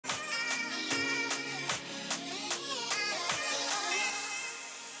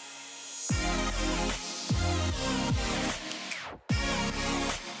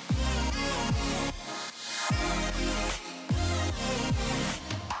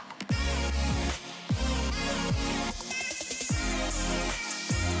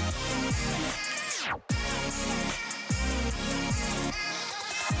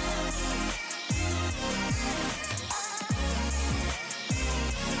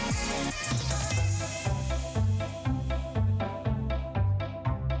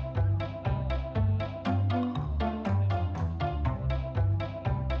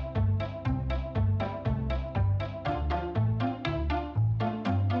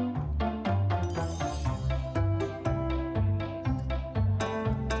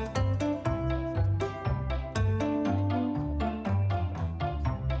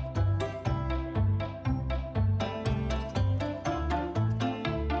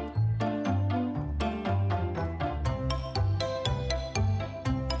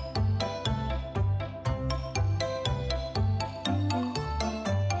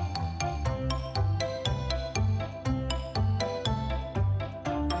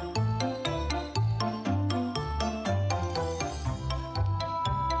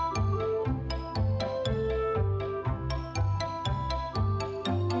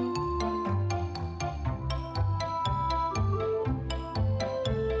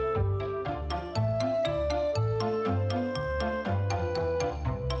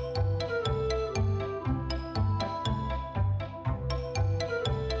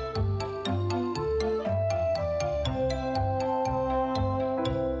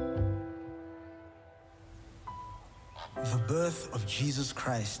The birth of Jesus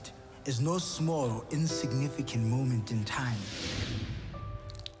Christ is no small or insignificant moment in time.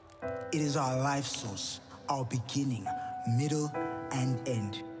 It is our life source, our beginning, middle, and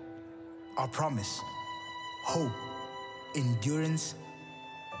end. Our promise, hope, endurance,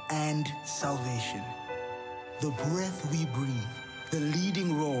 and salvation. The breath we breathe, the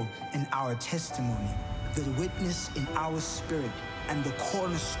leading role in our testimony, the witness in our spirit, and the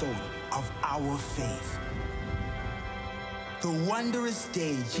cornerstone of our faith. The wondrous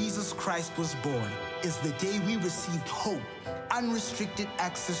day Jesus Christ was born is the day we received hope, unrestricted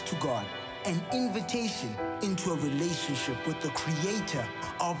access to God, an invitation into a relationship with the Creator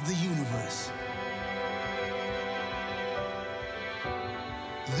of the universe.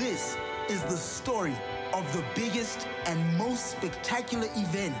 This is the story of the biggest and most spectacular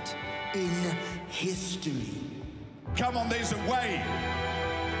event in history. Come on, there's a way,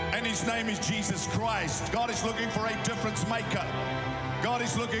 and his name is Jesus Christ. God is looking for a difference maker. God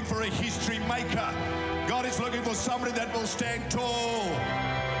is looking for a history maker. God is looking for somebody that will stand tall.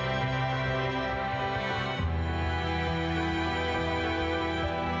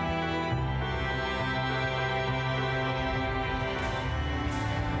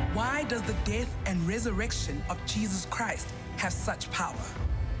 Why does the death and resurrection of Jesus Christ have such power?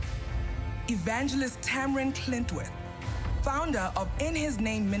 Evangelist Tamron Clintworth, founder of In His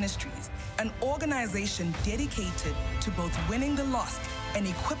Name Ministries, an organization dedicated to both winning the lost and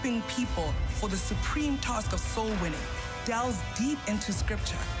equipping people for the supreme task of soul winning, delves deep into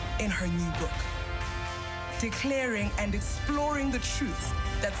scripture in her new book, declaring and exploring the truths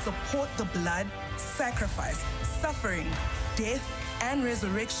that support the blood, sacrifice, suffering, death, and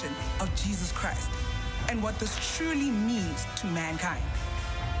resurrection of Jesus Christ, and what this truly means to mankind.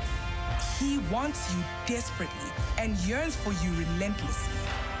 He wants you desperately and yearns for you relentlessly.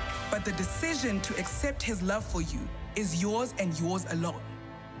 But the decision to accept his love for you is yours and yours alone.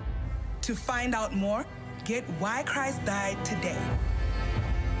 To find out more, get Why Christ Died today.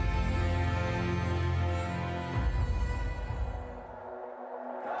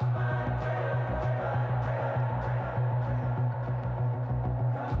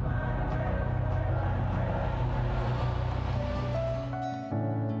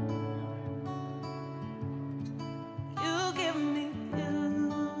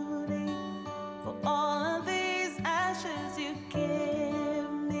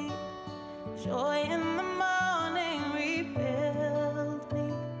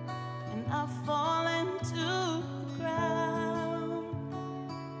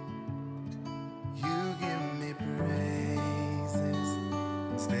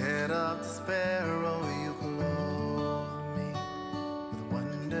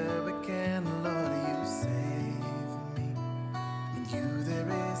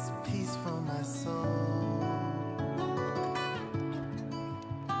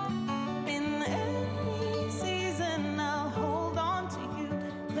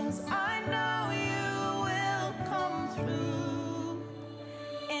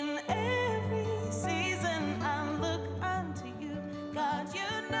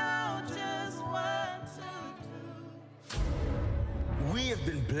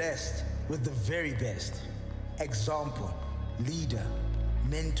 Blessed with the very best. Example, leader,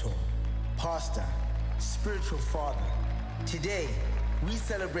 mentor, pastor, spiritual father. Today, we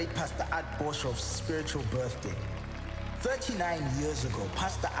celebrate Pastor At Boshoff's spiritual birthday. 39 years ago,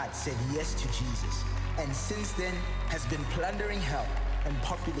 Pastor At said yes to Jesus, and since then has been plundering hell and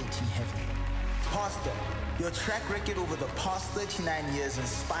populating heaven. Pastor, your track record over the past 39 years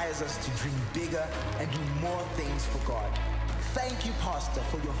inspires us to dream bigger and do more things for God. Thank you, Pastor,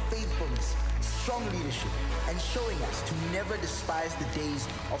 for your faithfulness, strong leadership, and showing us to never despise the days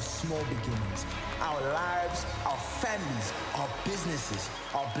of small beginnings. Our lives, our families, our businesses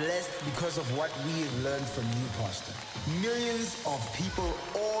are blessed because of what we have learned from you, Pastor. Millions of people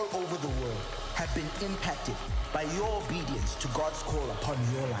all over the world have been impacted by your obedience to God's call upon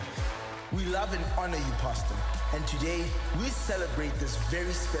your life. We love and honor you, Pastor, and today we celebrate this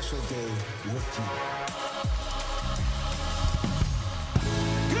very special day with you.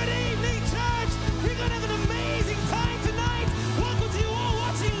 Good evening, church. We're going to have an amazing time tonight. Welcome to you all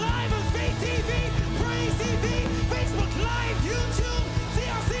watching live on Faith TV, Praise TV, Facebook Live, YouTube,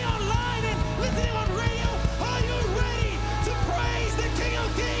 DStv Online, and listening on radio. Are you ready to praise the King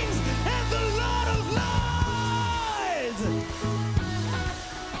of Kings and the Lord of Lords?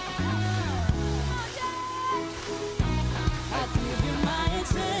 I give you my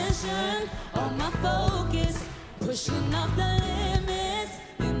attention, all my focus, pushing up the limits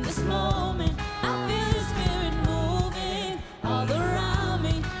in this moment. I feel your spirit moving all around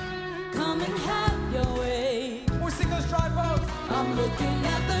me. Come and have your way. We're singing those dry bones. I'm looking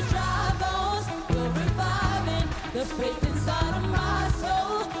at the dry bones. You're reviving the faith inside of my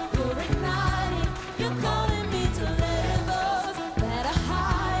soul. You're igniting. You're calling me to levels that are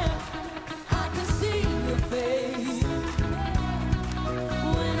higher. I can see your face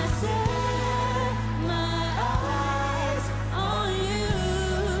when I set my eyes on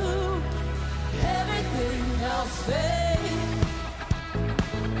you. Everything else fades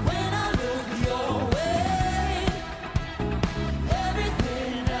when I look your way.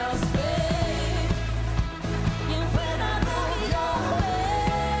 Everything else fades. And when I look your way,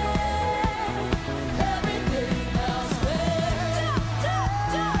 everything else fades.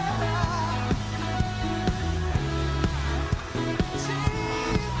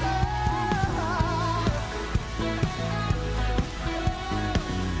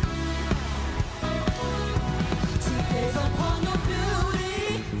 To gaze upon your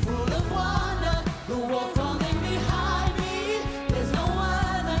beauty, full of wonder, the world falling behind me. There's no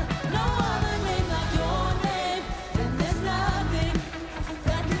other name like your name, and there's nothing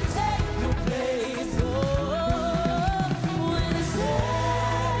that can take your place. Oh, when I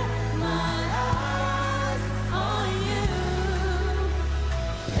set my eyes on you,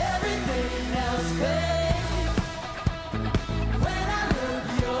 everything else fades. When I look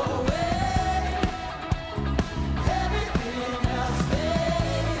your way, everything else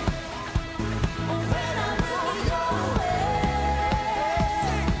fades. When I look your way,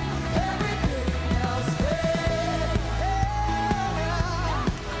 everything else fades.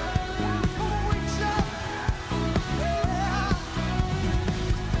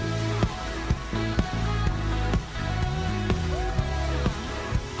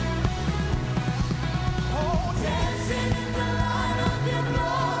 Dancing in the light of your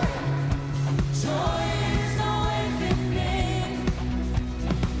glory, joy is awakening,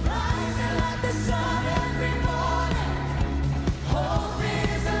 rising like the sun every morning. Hope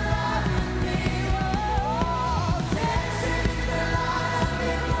is alive in me. Oh, dancing in the light of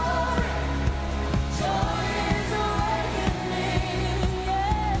your glory, joy is awakening,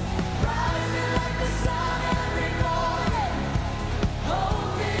 yeah, rising like the sun every morning.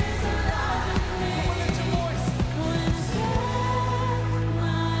 Hope is alive in me. When I set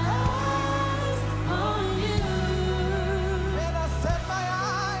my eyes on you. And I set my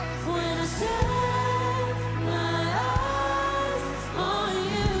eyes. When I set my eyes on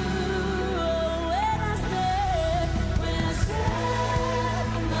you, when I set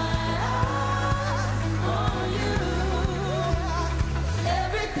my eyes on you,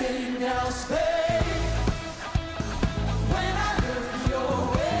 everything else fades. When I look your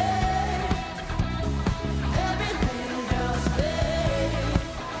way, everything else fades.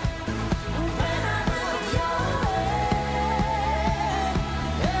 When I look your way,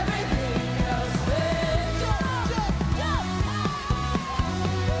 everything else fades.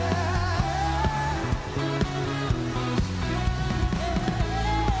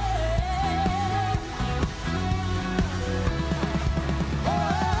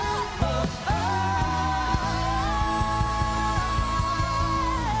 Oh, oh, oh.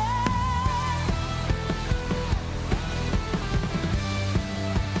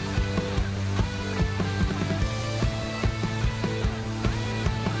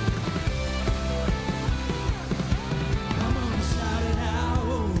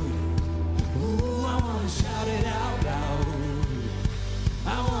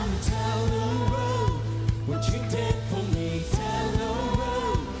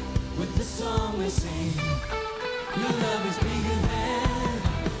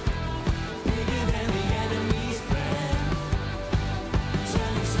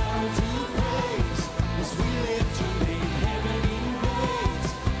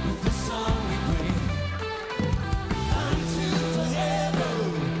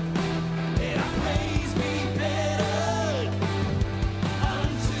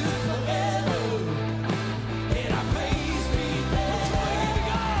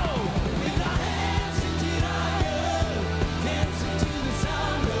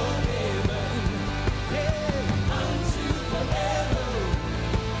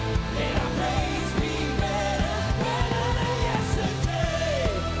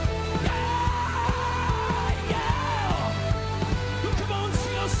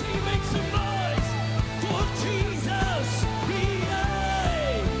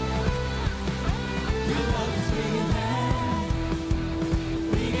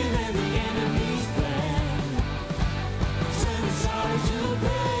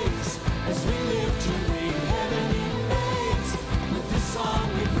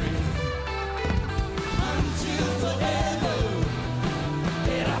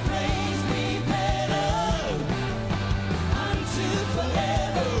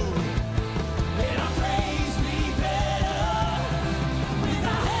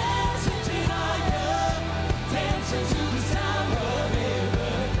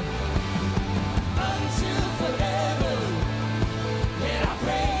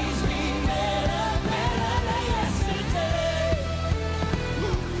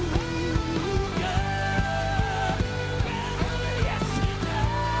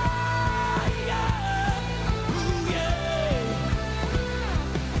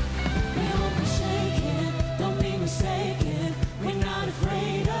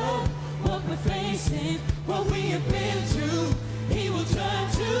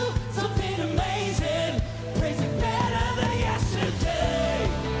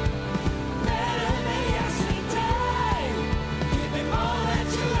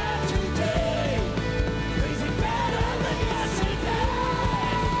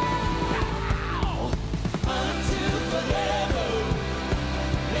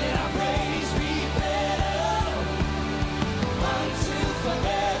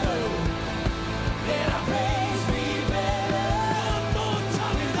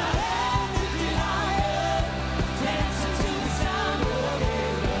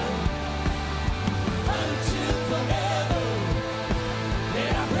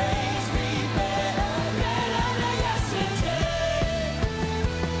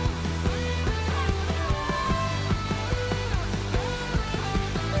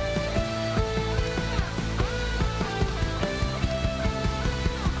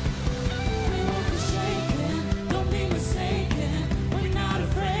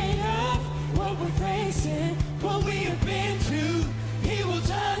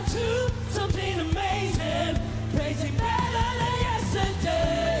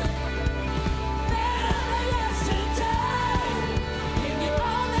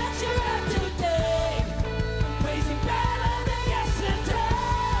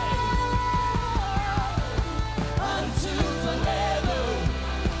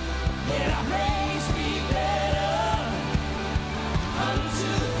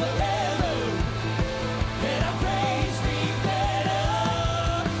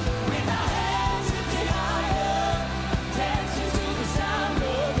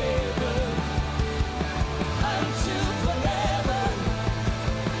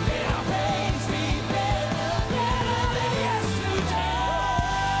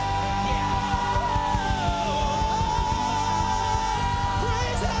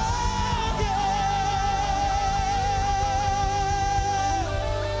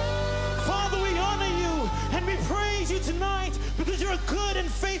 praise you tonight because you're a good and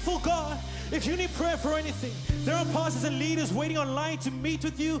faithful God. If you need prayer for anything, there are pastors and leaders waiting online to meet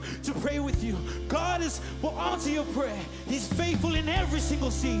with you, to pray with you. God will answer your prayer. He's faithful in every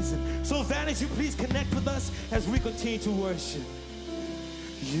single season. So Vantage, you please connect with us as we continue to worship.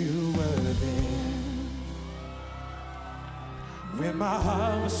 You were there when my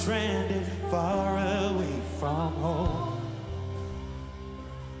heart was stranded far away from home,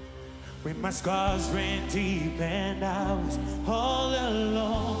 when my scars ran deep and I was all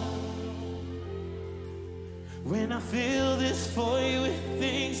alone, when I filled this void with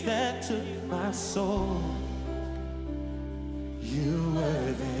things that took my soul. You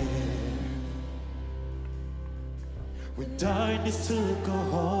were there when darkness took a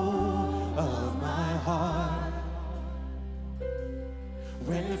hold of my heart,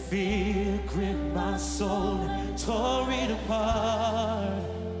 when fear gripped my soul and tore it apart,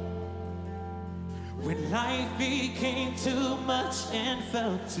 when life became too much and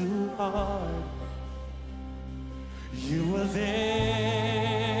felt too hard. You were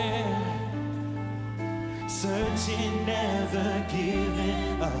there, searching, never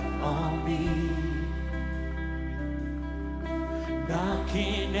giving up on me,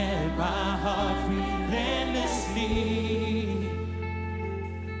 knocking at my heart relentlessly,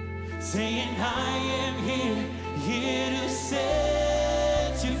 saying I am here, here to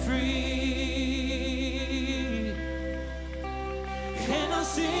set you free. And I'll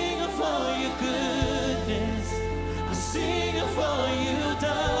sing of all your goodness, I'll sing of all you've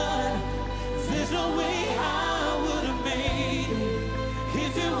done. There's no way I would have made it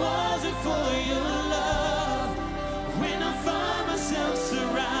if it wasn't for your love. When I find myself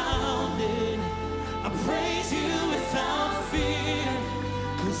surrounded, I praise you without fear,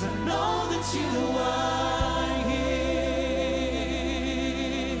 'cause I know that you are here.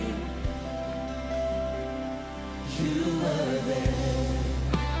 You were there,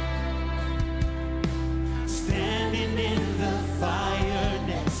 standing in the fire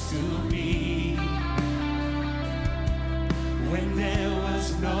next to me, when there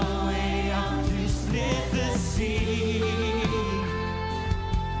was no way out, you split the sea,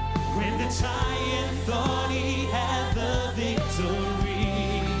 when the giant thought he had the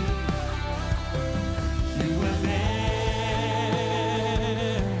victory. You were there,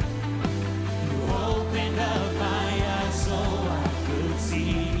 you opened up my eyes so I could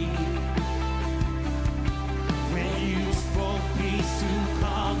see, when you spoke peace to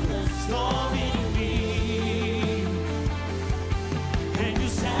calm the storm in me, and you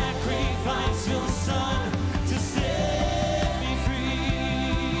sacrificed your son to set me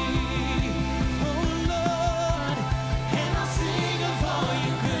free. Oh Lord, and I'll sing of all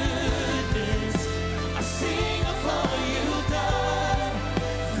your goodness, I'll sing of all you've done.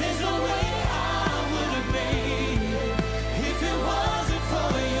 There's no way I would have made it if it wasn't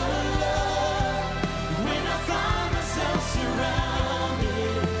for your love. When I find myself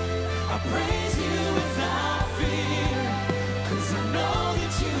surrounded, I praise you without fear, 'cause I know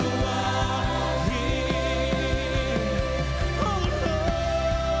that you are here. Oh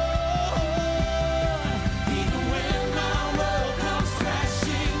Lord, even when my world comes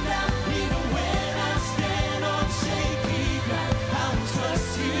crashing down, even when I stand on shaky ground, I will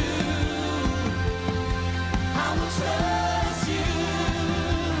trust you, I will trust you.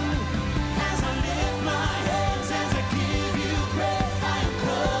 As I lift my hands, as I give you praise, I am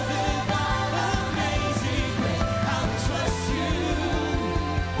covered by amazing grace. I will trust you,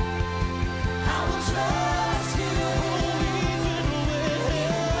 I will trust you. Even when my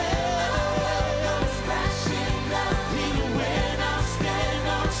world comes crashing down, even when I stand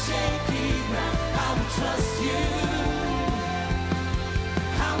on shaky ground, I will trust you,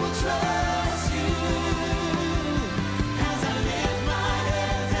 I will trust you. As I lift my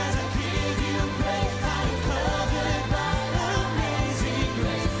hands, as I give you praise, I am covered by amazing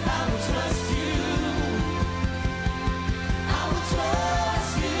grace. I will trust you, I will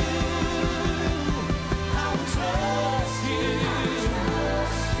trust you, I will trust you,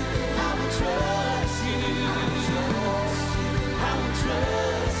 I will trust you, I will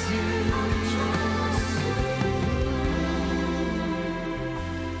trust you.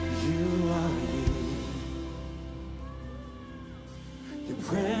 You are here, your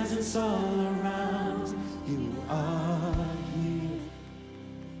presence all around us. You are here,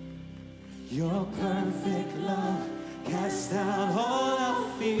 your perfect love casts out all our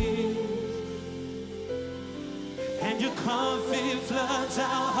fears, and your comfort floods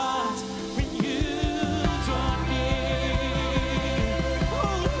our hearts when you draw near.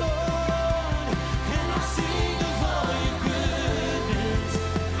 Oh Lord, and I sing of all your goodness,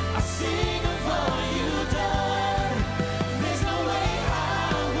 I sing of all you've done.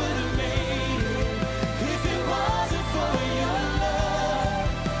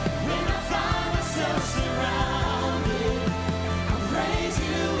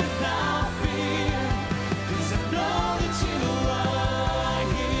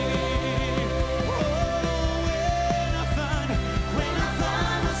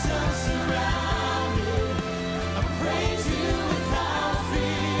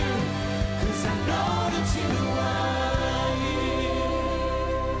 you are here.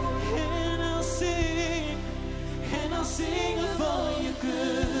 And I'll sing for your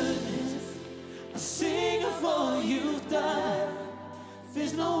goodness. I'll sing for you've done.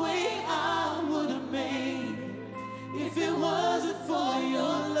 There's no way I would have made it if it wasn't for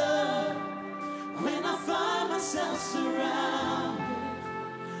your love. When I find myself surrounded,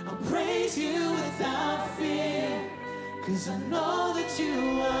 I'll praise you without fear, 'cause I know that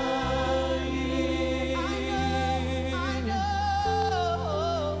you are here. I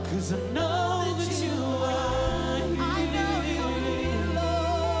know. 'Cause I know that you are here. I know you're here,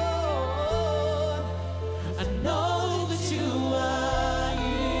 Lord. I know that you are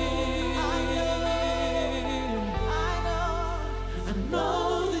here. I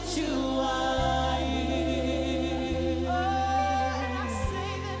know that you are here. Oh, when I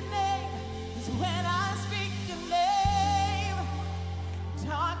say the name, 'cause when I speak your name,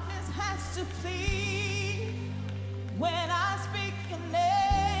 darkness has to flee. When I speak your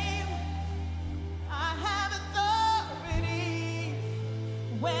name, I have authority.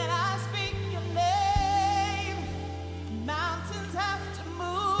 When I speak your name, mountains have to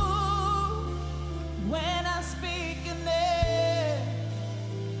move. When I speak your name,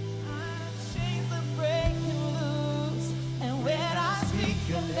 chains are breaking loose. And when I speak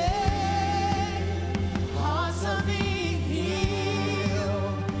your name, hearts are being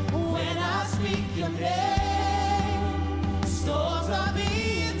healed. When I speak your name, storms are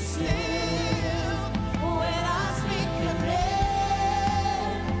being stilled. When I speak your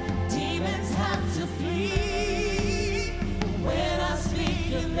name, demons have to flee. When I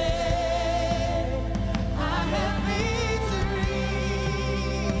speak your name, I have victory.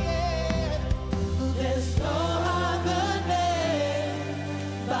 There's no other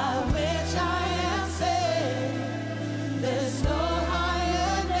name by which I am saved. There's no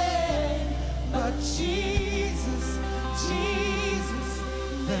higher name but Jesus, Jesus.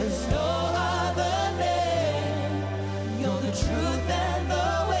 There's no other name. You're the truth and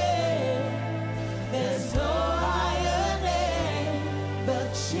the way. There's no higher name but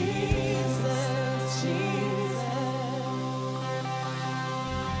Jesus, Jesus.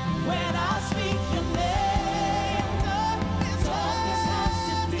 When I speak your name, darkness has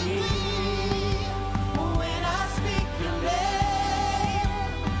to flee. When I speak your name,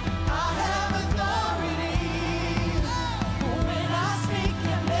 I have authority. When I speak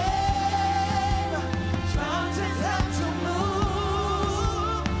your name, mountains have to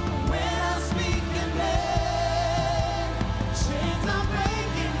move. When I speak your name, chains are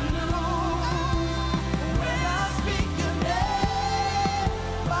breaking loose. When I speak your name,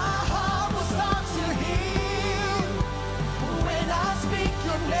 my heart will start to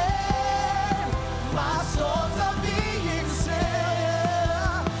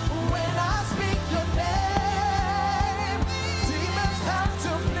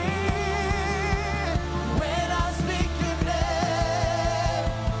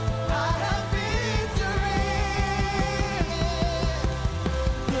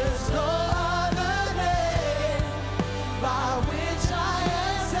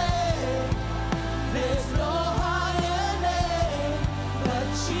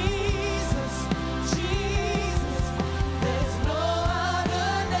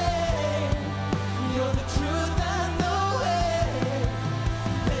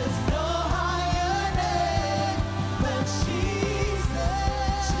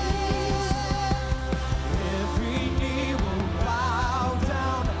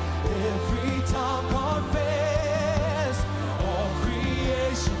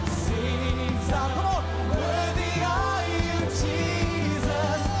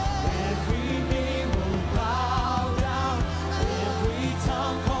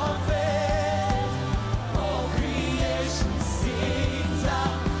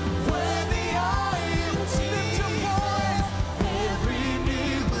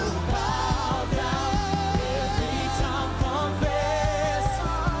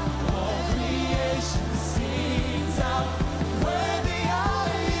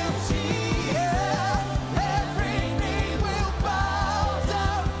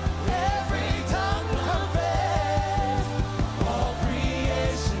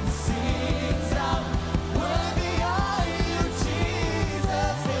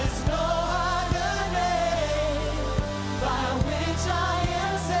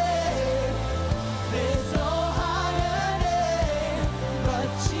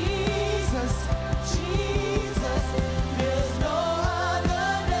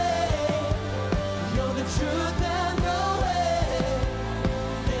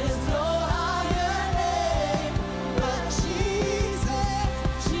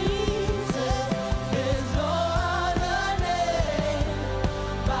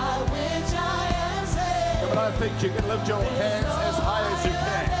think you can lift your hands as high as you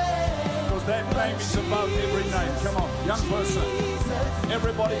can. Because that name is above every name. Come on, young person.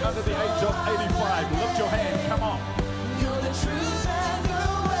 Everybody under the age of 85, lift your hand. Come on. You're the truth and the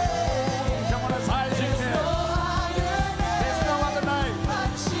way. Come on, as high as you can. There's no other name but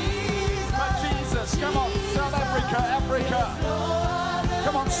Jesus. Come on, South Africa, Africa.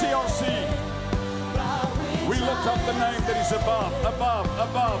 Come on, CRC. We lift up the name that is above, above,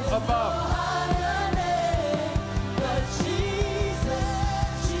 above, above.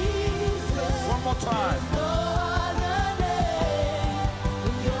 One more time.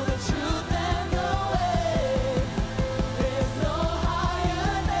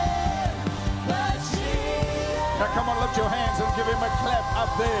 Now come on, lift your hands and give him a clap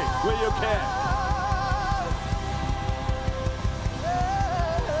up there where you can.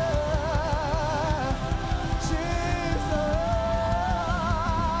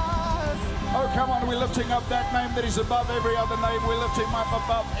 Oh, come on, we're lifting up that name that is above every other name. We're lifting him up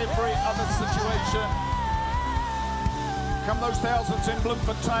above every other situation. Come those thousands in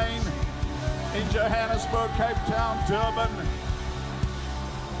Bloemfontein, in Johannesburg, Cape Town, Durban,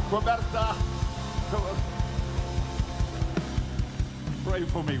 Quebec. Pray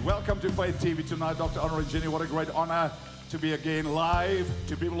for me. Welcome to Faith TV tonight, Dr. Honor and Jenny. What a great honor to be again live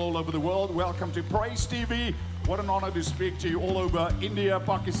to people all over the world. Welcome to Praise TV. What an honor to speak to you all over India,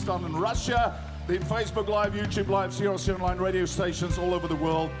 Pakistan, and Russia. Then Facebook Live, YouTube Live, CRC Online radio stations all over the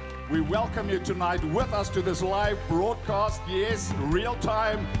world. We welcome you tonight with us to this live broadcast. Yes, real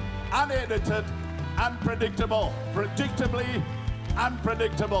time, unedited, unpredictable, predictably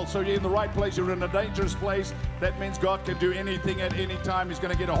unpredictable. So you're in the right place, you're in a dangerous place. That means God can do anything at any time. He's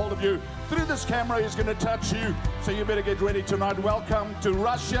going to get a hold of you through this camera. He's going to touch you. So you better get ready tonight. Welcome to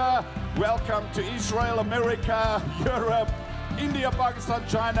Russia. Welcome to Israel, America, Europe, India, Pakistan,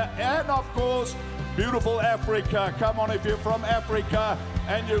 China, and of course, beautiful Africa. Come on, if you're from Africa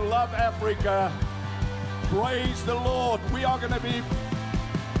and you love Africa, praise the Lord. We are going to be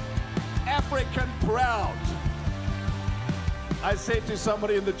African proud. I said to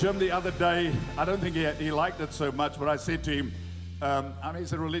somebody in the gym the other day, I don't think he liked it so much, but I said to him,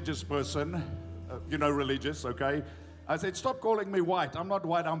 he's a religious person, religious, okay? I said, stop calling me white. I'm not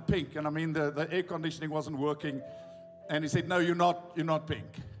white, I'm pink. And I mean, the air conditioning wasn't working. And he said, no, you're not pink.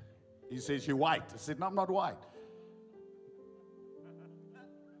 He says, you're white. I said, no, I'm not white.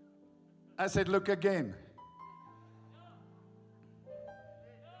 I said, look again.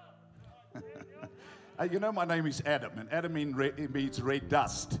 My name is Adam, and Adam means red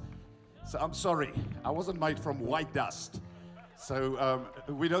dust. So I'm sorry, I wasn't made from white dust. So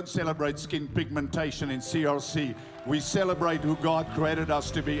we don't celebrate skin pigmentation in CRC. We celebrate who God created us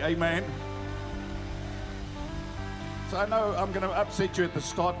to be. Amen. So I know I'm going to upset you at the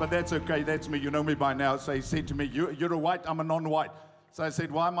start, but that's okay. That's me. You know me by now. So he said to me, you're a white, I'm a non-white. So I said,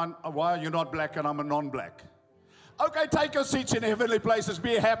 why are you not black and I'm a non-black? Okay, take your seats in heavenly places.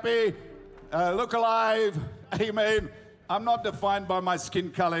 Be happy. Look alive. Amen. I'm not defined by my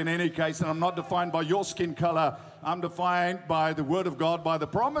skin color in any case, and I'm not defined by your skin color. I'm defined by the word of God, by the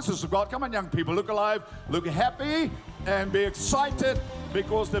promises of God. Come on, young people, look alive, look happy, and be excited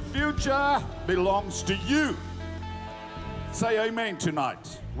because the future belongs to you. Say amen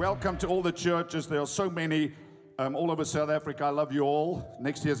tonight. Welcome to all the churches. There are so many all over South Africa. I love you all.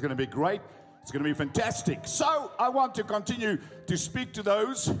 Next year is going to be great. It's going to be fantastic. So I want to continue to speak to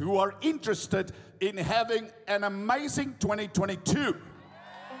those who are interested in having an amazing 2022.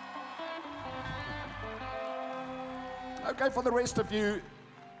 Okay, for the rest of you,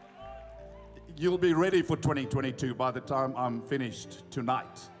 you'll be ready for 2022 by the time I'm finished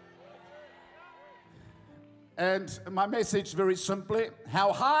tonight. And my message, very simply,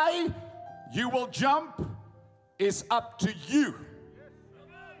 how high you will jump is up to you.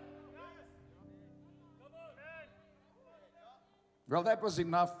 Well, that was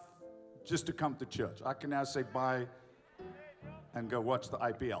enough just to come to church. I can now say bye and go watch the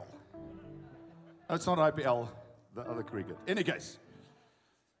IPL. No, it's not IPL, the other cricket. In any case,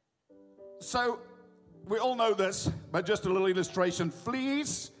 so we all know this, but just a little illustration.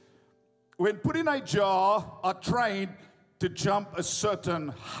 Fleas, when put in a jar, are trained to jump a certain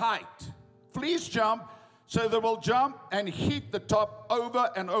height. Fleas jump, so they will jump and hit the top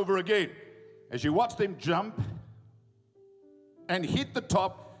over and over again. As you watch them jump and hit the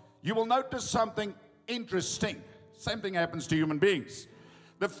top, you will notice something interesting. Same thing happens to human beings.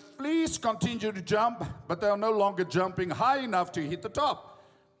 The fleas continue to jump, but they are no longer jumping high enough to hit the top.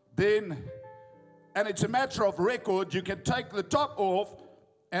 And it's a matter of record, you can take the top off,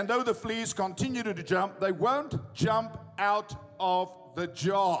 and though the fleas continue to jump, they won't jump out of the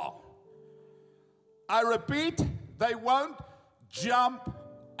jar. I repeat, they won't jump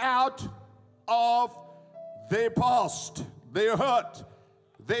out of their past, their hurt,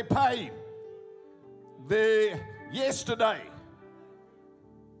 their pain, their yesterday.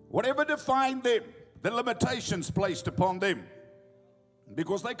 Whatever defined them, the limitations placed upon them.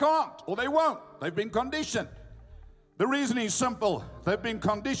 Because they can't, or they won't. They've been conditioned. The reason is simple. They've been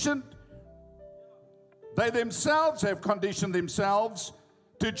conditioned. They themselves have conditioned themselves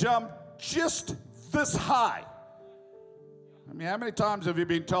to jump just this high. I mean, how many times have you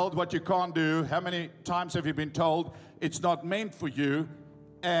been told what you can't do? How many times have you been told it's not meant for you?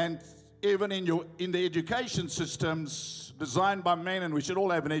 And even in the education systems designed by men, and we should all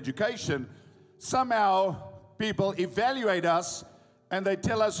have an education, somehow people evaluate us and they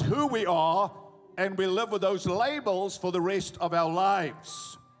tell us who we are, and we live with those labels for the rest of our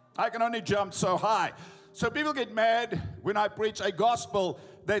lives. I can only jump so high. So people get mad when I preach a gospel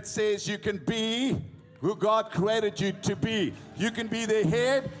that says you can be who God created you to be. You can be the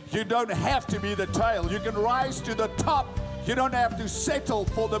head, you don't have to be the tail. You can rise to the top, you don't have to settle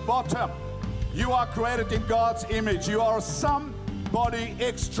for the bottom. You are created in God's image. You are somebody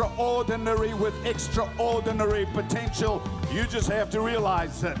extraordinary with extraordinary potential. You just have to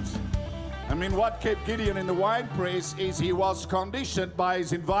realize it. I mean, what kept Gideon in the wine press is he was conditioned by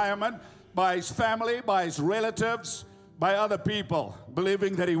his environment, by his family, by his relatives, by other people,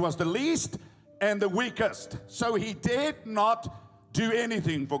 believing that he was the least and the weakest. So he dared not do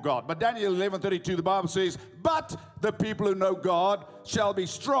anything for God. But Daniel 11:32, the Bible says, but the people who know God shall be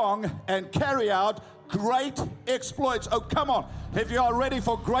strong and carry out great exploits. Oh, come on. If you are ready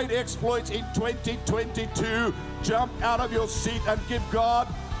for great exploits in 2022, jump out of your seat and give God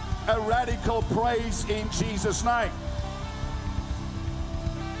a radical praise in Jesus' name.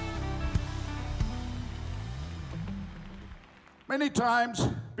 Many times,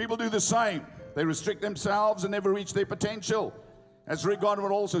 people do the same. They restrict themselves and never reach their potential. As Rick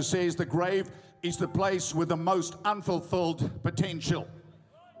Godwin also says, the grave is the place with the most unfulfilled potential.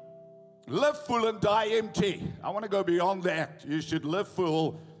 Live full and die empty. I want to go beyond that. You should live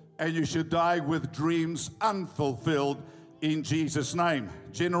full and you should die with dreams unfulfilled in Jesus' name,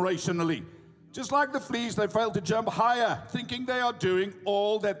 generationally. Just like the fleas, they fail to jump higher, thinking they are doing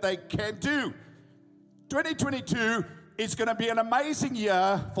all that they can do. 2022 is going to be an amazing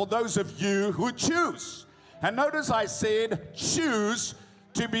year for those of you who choose. And notice I said choose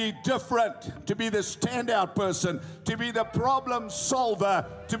to be different, to be the standout person, to be the problem solver,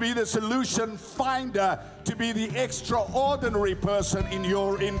 to be the solution finder, to be the extraordinary person in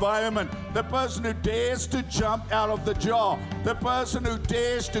your environment, the person who dares to jump out of the jar, the person who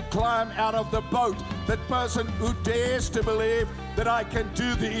dares to climb out of the boat, that person who dares to believe that I can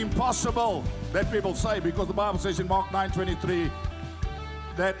do the impossible. That people say, because the Bible says in Mark 9:23,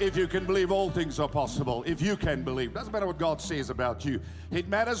 that if you can believe, all things are possible. If you can believe. Doesn't matter what God says about you. It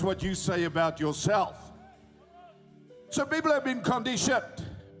matters what you say about yourself. So people have been conditioned.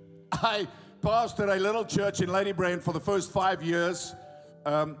 I pastored a little church in Ladybrand for the first 5 years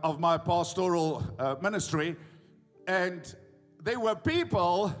of my pastoral ministry. And there were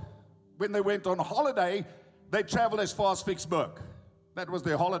people, when they went on holiday, they traveled as far as Vicksburg. That was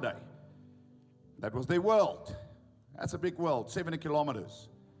their holiday. That was their world. That's a big world, 70 kilometers.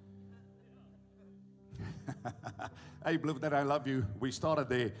 Hey, believe that I love you. We started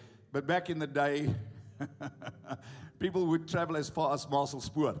there. But back in the day, people would travel as far as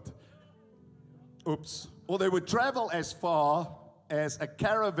Marcelspoort. Oops. Or they would travel as far as a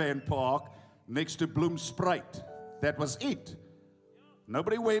caravan park next to Bloemspruit. That was it.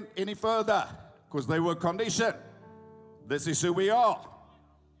 Nobody went any further because they were conditioned. This is who we are.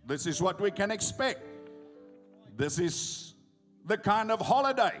 This is what we can expect. This is the kind of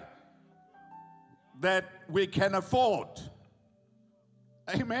holiday that we can afford.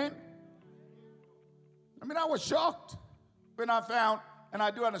 Amen? I mean, I was shocked when I found, and I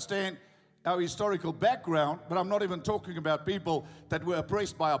do understand our historical background, but I'm not even talking about people that were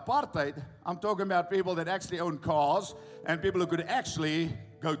oppressed by apartheid. I'm talking about people that actually owned cars and people who could actually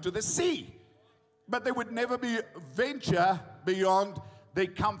go to the sea. But they would never venture beyond their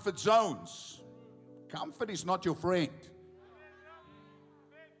comfort zones. Comfort is not your friend.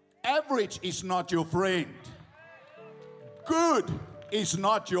 Average is not your friend. Good is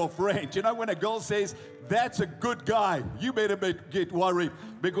not your friend. You know, when a girl says, that's a good guy, you better get worried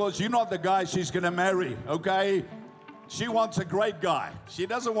because you're not the guy she's going to marry, okay? She wants a great guy. She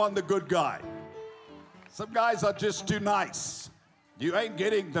doesn't want the good guy. Some guys are just too nice. You ain't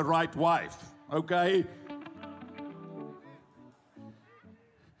getting the right wife, okay?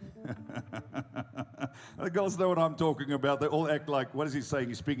 The girls know what I'm talking about. They all act like, what is he saying?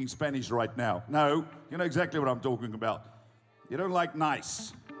 He's speaking Spanish right now. No, you know exactly what I'm talking about. You don't like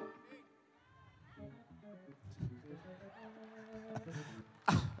nice.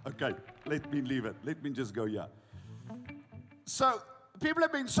 Okay, let me leave it. Let me just go here. So, people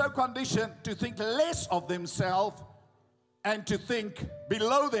have been so conditioned to think less of themselves and to think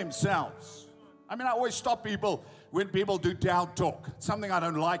below themselves. I mean, I always stop people when people do down talk. Something I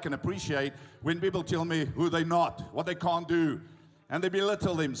don't like and appreciate when people tell me who they're not, what they can't do, and they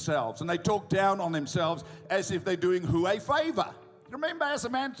belittle themselves, and they talk down on themselves as if they're doing who a favor. Remember, as a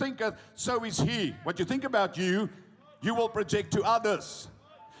man thinketh, so is he. What you think about you, you will project to others.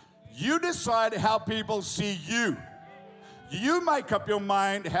 You decide how people see you. You make up your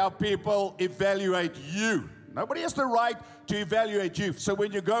mind how people evaluate you. Nobody has the right to evaluate you. So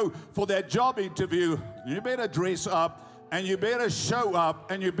when you go for that job interview, you better dress up and you better show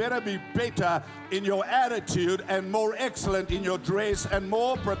up and you better be better in your attitude and more excellent in your dress and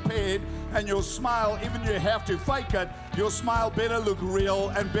more prepared, and your smile, even you have to fake it, your smile better look real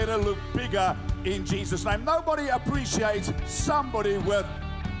and better look bigger in Jesus' name. Nobody appreciates somebody with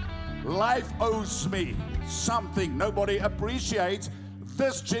life owes me something. Nobody appreciates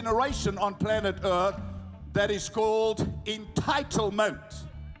this generation on planet Earth that is called entitlement.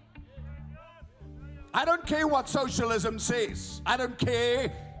 I don't care what socialism says. I don't care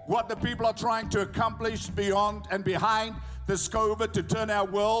what the people are trying to accomplish beyond and behind this COVID to turn our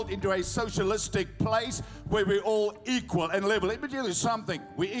world into a socialistic place where we're all equal and level. Let me tell you something.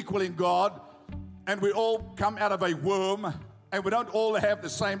 We're equal in God, and we all come out of a womb, and we don't all have the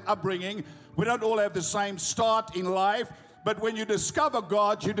same upbringing. We don't all have the same start in life. But when you discover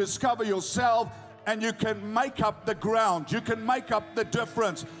God, you discover yourself, and you can make up the ground. You can make up the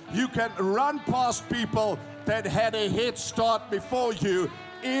difference. You can run past people that had a head start before you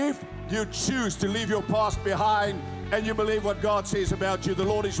if you choose to leave your past behind and you believe what God says about you. The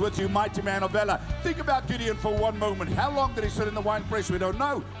Lord is with you, mighty man of valor. Think about Gideon for one moment. How long did he sit in the wine press? We don't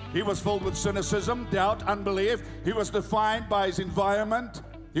know. He was filled with cynicism, doubt, unbelief. He was defined by his environment.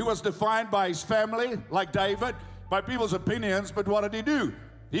 He was defined by his family, like David, by people's opinions. But what did he do?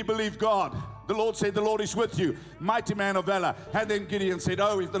 He believed God. The Lord said, the Lord is with you, mighty man of valor. And then Gideon said,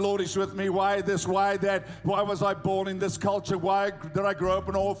 oh, if the Lord is with me, why this, why that? Why was I born in this culture? Why did I grow up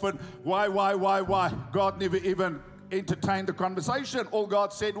an orphan? Why? God never even entertained the conversation. All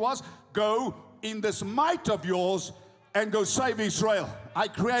God said was, go in this might of yours and go save Israel. I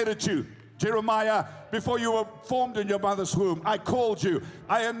created you. Jeremiah, before you were formed in your mother's womb, I called you,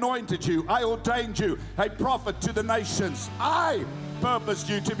 I anointed you, I ordained you a prophet to the nations. I purposed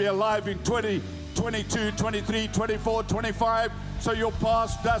you to be alive in 20, 22, 23, 24, 25. So your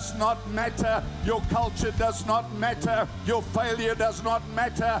past does not matter, your culture does not matter, your failure does not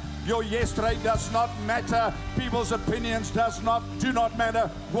matter, your yesterday does not matter, people's opinions do not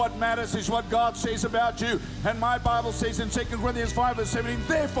matter. What matters is what God says about you. And my Bible says in 2 Corinthians 5 verse 17,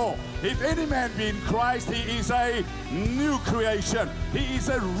 therefore, if any man be in Christ, he is a new creation. He is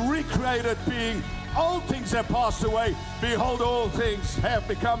a recreated being. Old things have passed away. Behold, all things have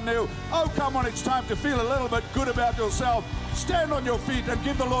become new. Oh, come on, it's time to feel a little bit good about yourself. Stand on your feet and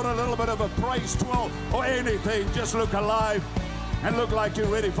give the Lord a little bit of a praise twirl or anything. Just look alive and look like you're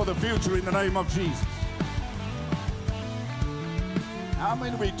ready for the future in the name of Jesus. How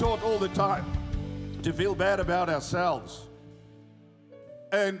many we taught all the time to feel bad about ourselves?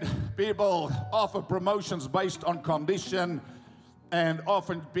 And people offer promotions based on condition. And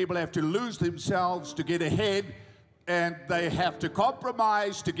often people have to lose themselves to get ahead, and they have to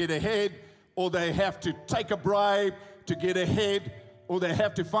compromise to get ahead, or they have to take a bribe to get ahead, or they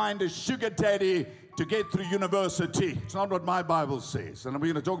have to find a sugar daddy to get through university. It's not what my Bible says, and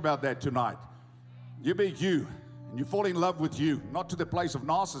we're going to talk about that tonight. You be you, and you fall in love with you, not to the place of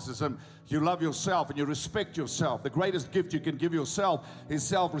narcissism. You love yourself, and you respect yourself. The greatest gift you can give yourself is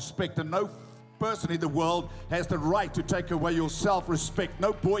self-respect, and no person in the world has the right to take away your self-respect.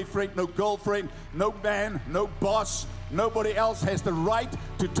 No boyfriend, no girlfriend, no man, no boss. Nobody else has the right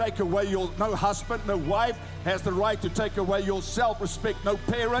to take away no husband, no wife has the right to take away your self-respect. No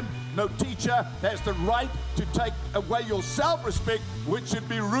parent, no teacher has the right to take away your self-respect, which should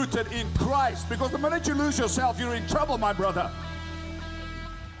be rooted in Christ. Because the minute you lose yourself, you're in trouble, my brother.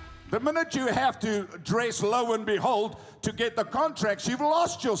 The minute you have to dress low and behold to get the contracts, you've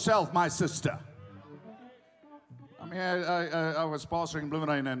lost yourself, my sister. I mean, I was pastoring in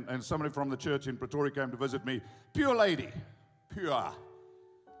Bloemfontein, and somebody from the church in Pretoria came to visit me. Pure lady, pure.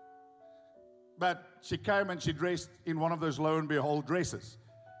 But she came and she dressed in one of those low and behold dresses.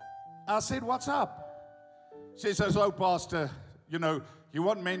 I said, what's up? She says, oh, Pastor, you know, you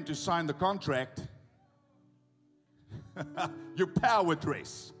want men to sign the contract, You power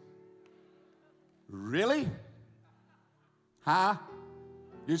dress. Really? Huh?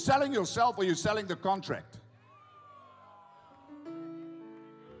 You selling yourself or you selling the contract?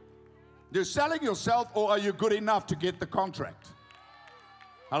 You're selling yourself or are you good enough to get the contract?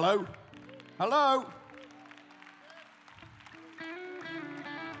 Hello? Hello?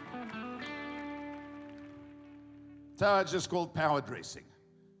 So it's just called power dressing.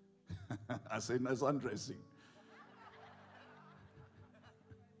 I said that's undressing.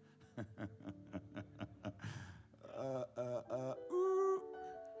 Ooh.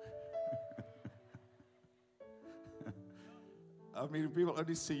 I mean, if people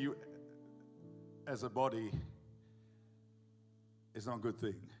only see you as a body, it's not a good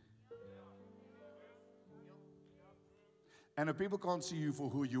thing. And if people can't see you for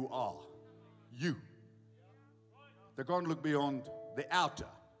who you are, they can't look beyond the outer.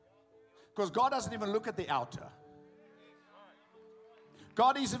 Because God doesn't even look at the outer.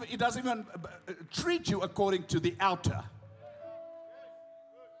 He doesn't even treat you according to the outer.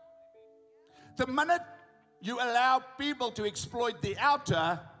 The minute you allow people to exploit the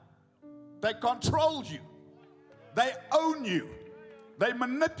outer, they control you. They own you. They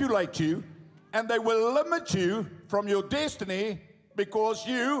manipulate you. And they will limit you from your destiny because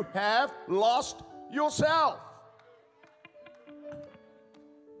you have lost yourself.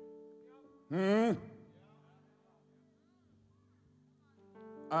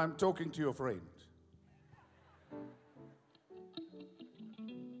 I'm talking to your friend.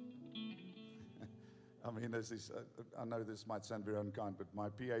 I mean, this is, I know this might sound very unkind, but my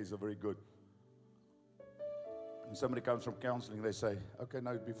PAs are very good. When somebody comes from counseling, they say, okay,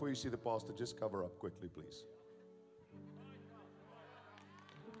 now before you see the pastor, just cover up quickly, please.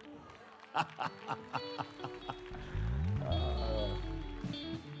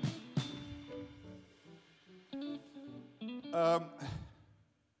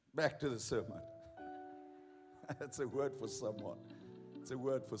 Back to the sermon. That's a word for someone. It's a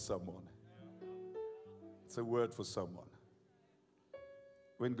word for someone. It's a word for someone.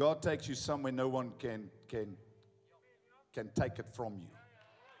 When God takes you somewhere, no one can take it from you.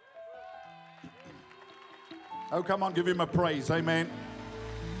 Oh, come on, give him a praise. Amen.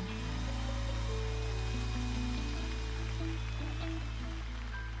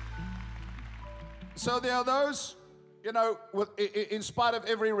 So there are those, you know, in spite of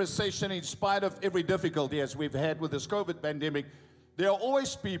every recession, in spite of every difficulty as we've had with this COVID pandemic, there are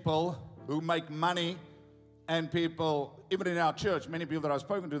always people who make money, and people, even in our church, many people that I've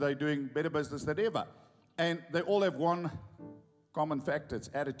spoken to, they're doing better business than ever. And they all have one common factor, it's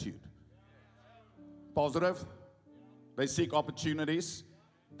attitude. Positive. They seek opportunities.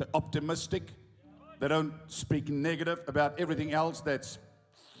 They're optimistic. They don't speak negative about everything else that's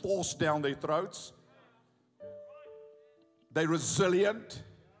forced down their throats. They're resilient.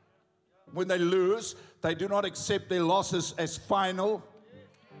 When they lose, they do not accept their losses as final.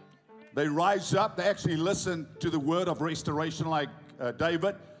 They rise up. They actually listen to the word of restoration like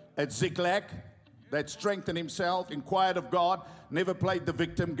David at Ziklag. That strengthened himself, inquired of God, never played the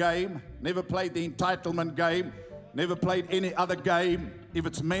victim game, never played the entitlement game, never played any other game. If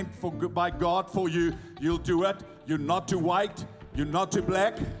it's meant by God for you, you'll do it. You're not too white. You're not too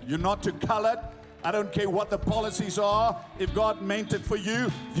black. You're not too colored. I don't care what the policies are. If God meant it for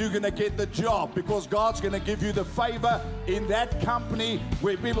you, you're going to get the job because God's going to give you the favor in that company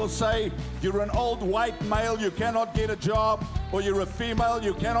where people say you're an old white male, you cannot get a job, or you're a female,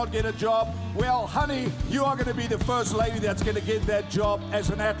 you cannot get a job. Well, honey, you are going to be the first lady that's going to get that job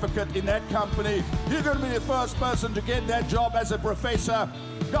as an advocate in that company. You're going to be the first person to get that job as a professor.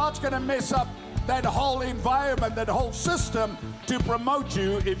 God's going to mess up that whole environment, that whole system to promote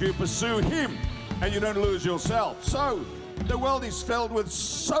you if you pursue Him. And you don't lose yourself. So the world is filled with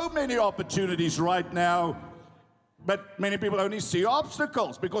so many opportunities right now, but many people only see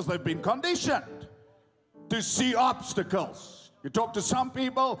obstacles because they've been conditioned to see obstacles. You talk to some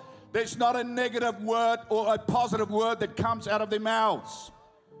people, there's not a negative word or a positive word that comes out of their mouths.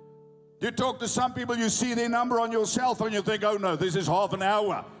 You talk to some people, you see their number on your cell phone, you think, oh no, this is half an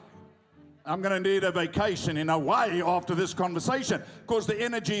hour. I'm going to need a vacation in Hawaii after this conversation because the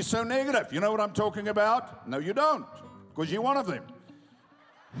energy is so negative. You know what I'm talking about? No, you don't, because you're one of them.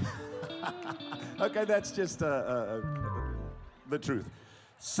 Okay, that's just the truth.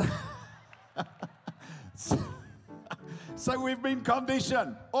 So we've been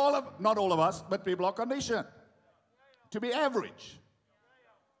conditioned. Not all of us, but people are conditioned to be average.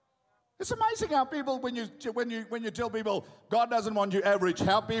 It's amazing how people, when you tell people God doesn't want you average,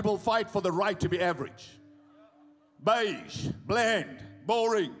 how people fight for the right to be average. Beige, bland,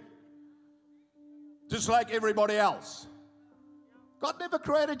 boring. just like everybody else. God never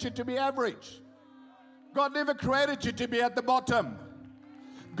created you to be average. God never created you to be at the bottom.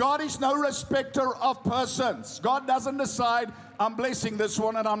 God is no respecter of persons. God doesn't decide, I'm blessing this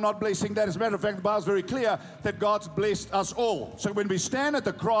one and I'm not blessing that. As a matter of fact, the Bible is very clear that God's blessed us all. So when we stand at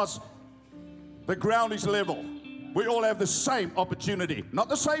the cross, the ground is level. We all have the same opportunity. Not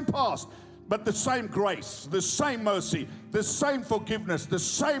the same past, but the same grace, the same mercy, the same forgiveness, the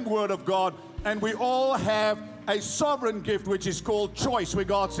same word of God. And we all have a sovereign gift which is called choice, where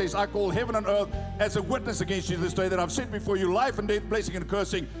God says, I call heaven and earth as a witness against you this day that I've set before you life and death, blessing and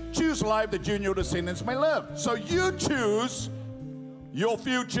cursing. Choose life that you and your descendants may live. So you choose your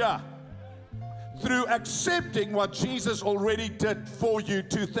future through accepting what Jesus already did for you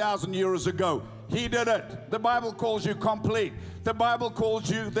 2,000 years ago. He did it. The Bible calls you complete. The Bible calls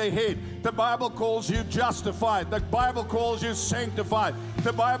you the head. The Bible calls you justified. The Bible calls you sanctified.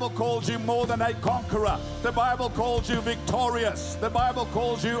 The Bible calls you more than a conqueror. The Bible calls you victorious. The Bible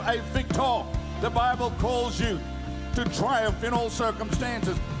calls you a victor. The Bible calls you to triumph in all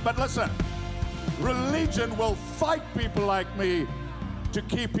circumstances. But listen, religion will fight people like me to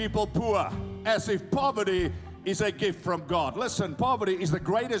keep people poor, as if poverty is a gift from God. Listen, poverty is the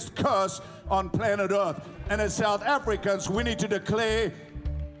greatest curse on planet Earth. And as South Africans, we need to declare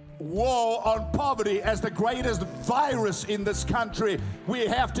war on poverty as the greatest virus in this country. We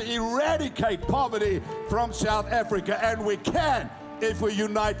have to eradicate poverty from South Africa, and we can if we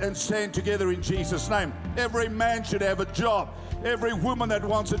unite and stand together in Jesus' name. Every man should have a job. Every woman that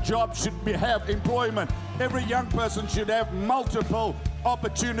wants a job should have employment. Every young person should have multiple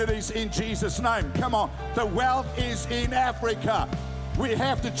opportunities in Jesus' name. Come on, the wealth is in Africa. We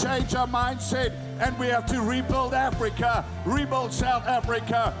have to change our mindset, and we have to rebuild Africa, rebuild South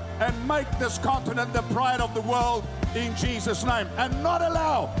Africa, and make this continent the pride of the world in Jesus' name, and not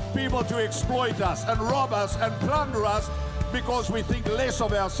allow people to exploit us and rob us and plunder us because we think less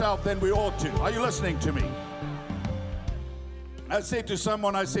of ourselves than we ought to. Are you listening to me? I said to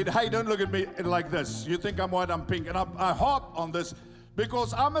someone, I said, hey, don't look at me like this. You think I'm white, I'm pink. And I harp on this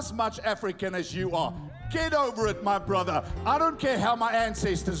because I'm as much African as you are. Get over it, my brother. I don't care how my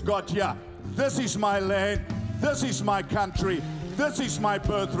ancestors got here. This is my land. This is my country. This is my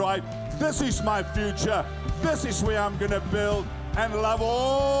birthright. This is my future. This is where I'm going to build and love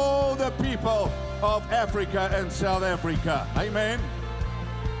all the people of Africa and South Africa. Amen.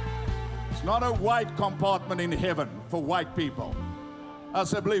 It's not a white compartment in heaven for white people.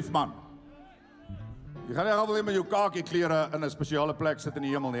 Asseblief, man. Jy gaan nie altyd met jou kakieklere in 'n spesiale plek sit in die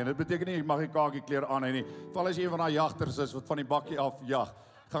hemel nie. Dit beteken nie jy mag nie kakieklere aan hê nie. Val as jy een van daai jagters is wat van die bakkie af jag.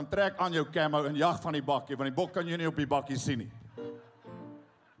 Gaan trek aan jou camo en jag van die bakkie, want die bok kan jy nie op die bakkie sien nie.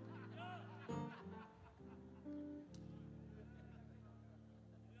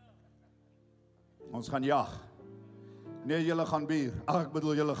 Ons gaan jag. Nee, julle gaan bier. Ag, ek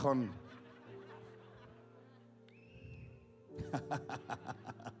bedoel julle gaan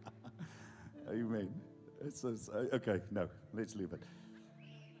Amen. Okay, no, let's leave it.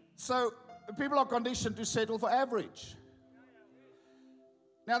 So, people are conditioned to settle for average.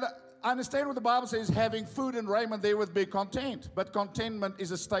 Now, I understand what the Bible says, having food and raiment therewith be content. But contentment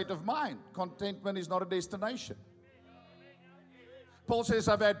is a state of mind. Contentment is not a destination. Paul says,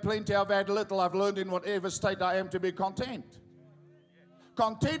 I've had plenty, I've had little, I've learned in whatever state I am to be content.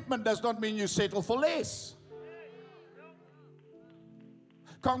 Contentment does not mean you settle for less.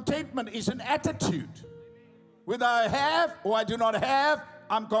 Contentment is an attitude. Whether I have or I do not have,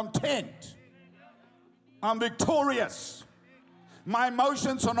 I'm content. I'm victorious. My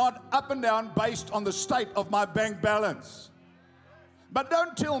emotions are not up and down based on the state of my bank balance. But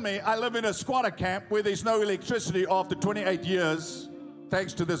don't tell me I live in a squatter camp where there's no electricity after 28 years,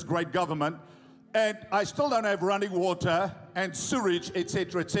 thanks to this great government, and I still don't have running water and sewage,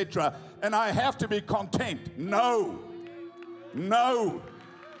 etc., etc., and I have to be content. No. No.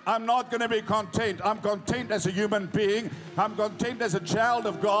 I'm not going to be content. I'm content as a human being. I'm content as a child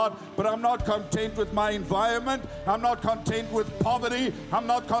of God, but I'm not content with my environment. I'm not content with poverty. I'm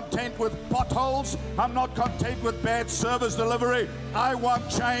not content with potholes. I'm not content with bad service delivery. I want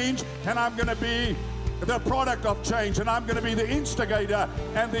change, and I'm going to be the product of change, and I'm going to be the instigator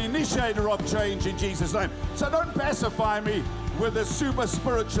and the initiator of change in Jesus' name. So don't pacify me with the super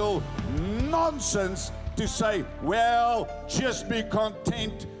spiritual nonsense to say, well, just be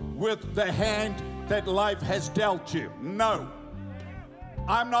content with the hand that life has dealt you. No.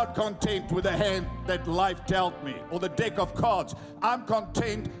 I'm not content with the hand that life dealt me or the deck of cards. I'm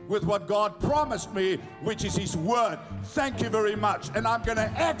content with what God promised me, which is His word. Thank you very much. And I'm going to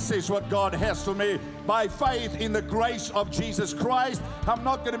access what God has for me by faith in the grace of Jesus Christ. I'm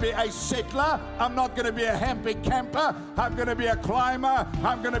not going to be a settler. I'm not going to be a happy camper. I'm going to be a climber.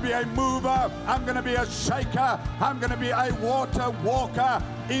 I'm going to be a mover. I'm going to be a shaker. I'm going to be a water walker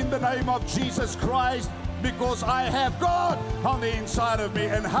in the name of Jesus Christ, because I have God on the inside of me.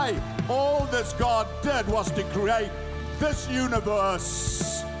 And hey, all this God did was to create this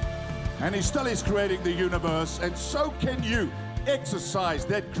universe. And He still is creating the universe. And so can you exercise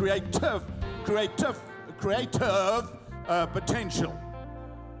that creative potential.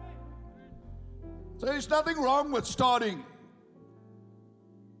 So there's nothing wrong with starting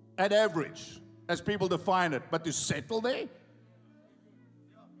at average, as people define it, but to settle there?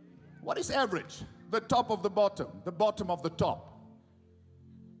 What is average? The top of the bottom of the top.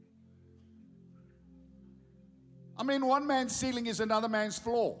 I mean, one man's ceiling is another man's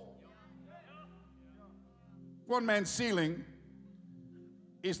floor. One man's ceiling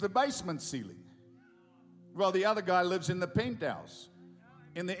is the basement ceiling, while the other guy lives in the penthouse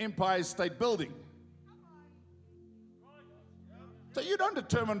in the Empire State Building. So you don't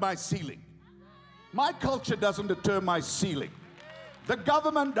determine my ceiling. My culture doesn't determine my ceiling. The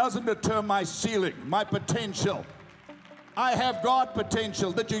government doesn't determine my ceiling, my potential. I have God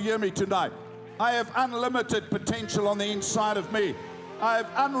potential. Did you hear me tonight? I have unlimited potential on the inside of me. I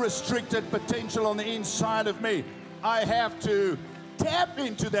have unrestricted potential on the inside of me. I have to tap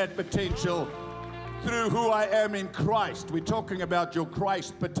into that potential through who I am in Christ. We're talking about your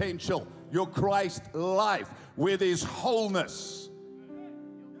Christ potential, your Christ life, with His wholeness,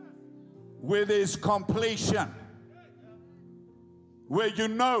 with His completion, where you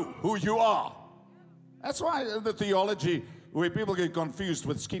know who you are. That's why the theology where people get confused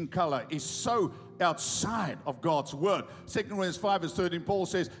with skin color is so outside of God's word. 2 Corinthians 5 verse 13, Paul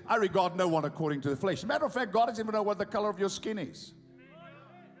says, I regard no one according to the flesh. As a matter of fact, God doesn't even know what the color of your skin is.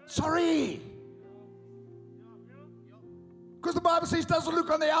 Sorry. Because the Bible says it doesn't look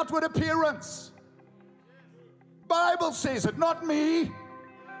on the outward appearance. The Bible says it, not me.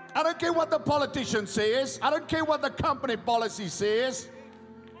 I don't care what the politician says. I don't care what the company policy says.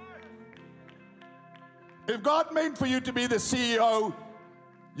 If God meant for you to be the CEO,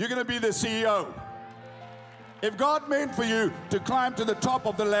 you're going to be the CEO. If God meant for you to climb to the top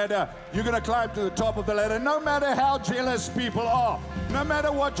of the ladder, you're going to climb to the top of the ladder. No matter how jealous people are, no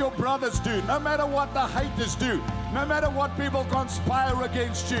matter what your brothers do, no matter what the haters do, no matter what people conspire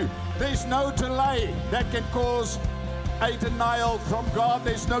against you, there's no delay that can cause a denial from God.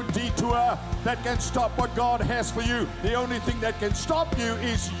 There's no detour that can stop what God has for you. The only thing that can stop you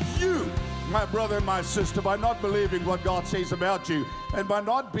is you, my brother and my sister, by not believing what God says about you and by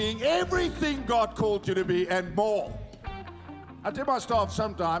not being everything God called you to be and more. I tell my staff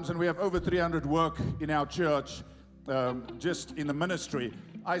sometimes, and we have over 300 work in our church, just in the ministry,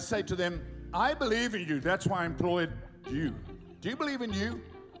 I say to them, I believe in you, that's why I employed you. Do you believe in you?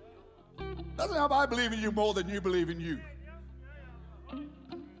 Doesn't help I believe in you more than you believe in you.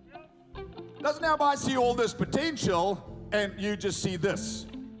 Doesn't help I see all this potential and you just see this.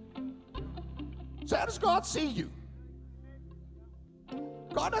 So how does God see you?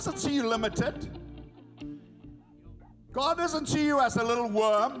 God doesn't see you limited. God doesn't see you as a little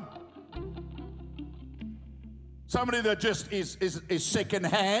worm. Somebody that just is second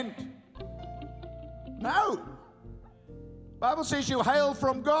hand. No. The Bible says you hail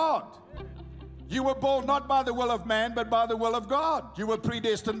from God. You were born not by the will of man, but by the will of God. You were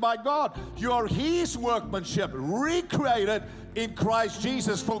predestined by God. You are His workmanship, recreated in Christ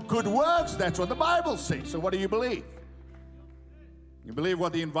Jesus for good works. That's what the Bible says. So what do you believe? You believe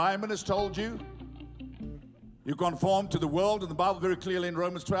what the environment has told you? You conform to the world, and the Bible very clearly in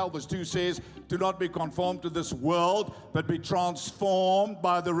Romans 12 verse 2 says, do not be conformed to this world, but be transformed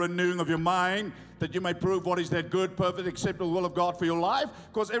by the renewing of your mind, that you may prove what is that good, perfect, acceptable will of God for your life.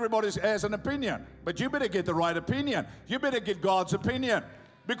 Because everybody has an opinion, but you better get the right opinion. You better get God's opinion.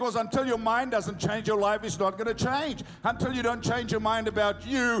 Because until your mind doesn't change, your life is not going to change. Until you don't change your mind about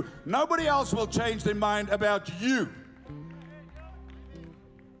you, nobody else will change their mind about you.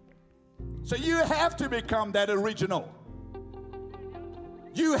 So you have to become that original.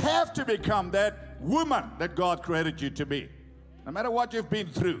 You have to become that woman that God created you to be. No matter what you've been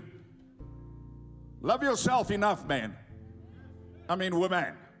through. Love yourself enough, man. I mean,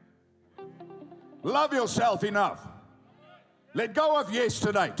 woman. Love yourself enough. Let go of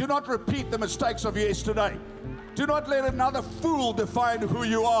yesterday. Do not repeat the mistakes of yesterday. Do not let another fool define who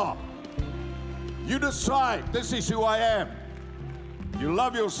you are. You decide, this is who I am. You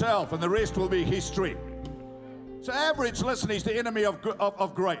love yourself, and the rest will be history. So average, listen, is the enemy of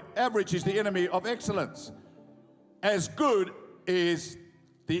great. Average is the enemy of excellence. As good is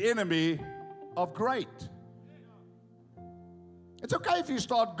the enemy of great. It's okay if you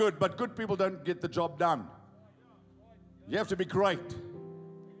start good, but good people don't get the job done. You have to be great.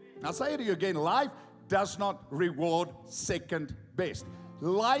 I'll say it to you again, life does not reward second best.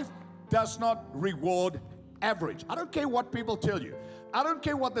 Life does not reward average. I don't care what people tell you. I don't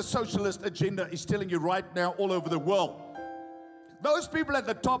care what the socialist agenda is telling you right now all over the world. Those people at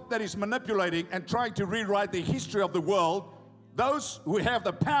the top that is manipulating and trying to rewrite the history of the world, those who have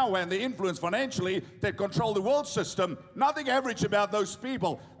the power and the influence financially that control the world system, nothing average about those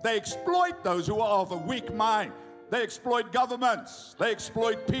people. They exploit those who are of a weak mind. They exploit governments. They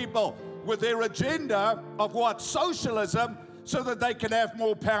exploit people with their agenda of what? Socialism, so that they can have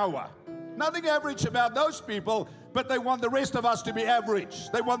more power. Nothing average about those people, but they want the rest of us to be average.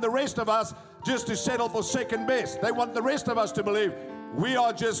 They want the rest of us just to settle for second best. They want the rest of us to believe we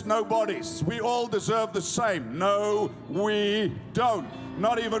are just nobodies. We all deserve the same. No, we don't.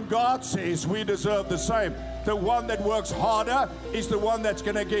 Not even God says we deserve the same. The one that works harder is the one that's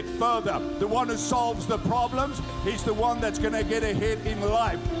going to get further. The one who solves the problems is the one that's going to get ahead in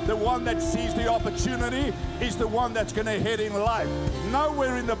life. The one that sees the opportunity is the one that's going to head in life.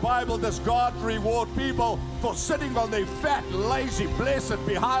 Nowhere in the Bible does God reward people for sitting on their fat, lazy, blessed,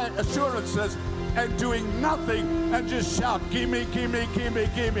 behind assurances and doing nothing and just shout, gimme, gimme, gimme,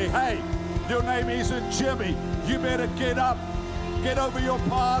 gimme. Hey, your name isn't Jimmy. You better get up, get over your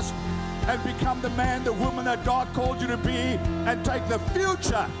past, and become the man, the woman that God called you to be, and take the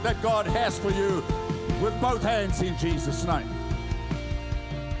future that God has for you with both hands in Jesus' name.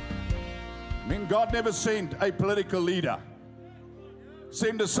 I mean, God never sent a political leader.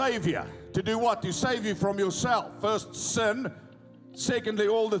 Send a savior to do what? To save you from yourself. First, sin. Secondly,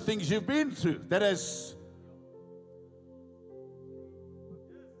 all the things you've been through that has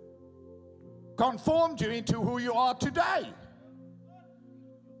conformed you into who you are today.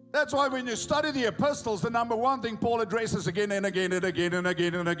 That's why when you study the epistles, the number one thing Paul addresses again and again and again and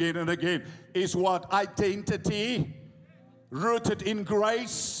again and again and again is what? Identity, rooted in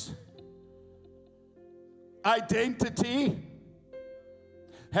grace. Identity.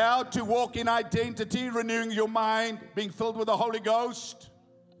 How to walk in identity, renewing your mind, being filled with the Holy Ghost.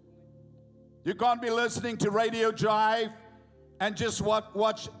 You can't be listening to Radio Jive and just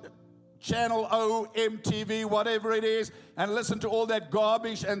watch Channel O, MTV, whatever it is, and listen to all that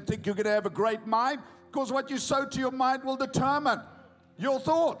garbage and think you're going to have a great mind, because what you sow to your mind will determine your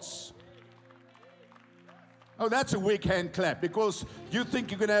thoughts. Oh, that's a weak hand clap, because you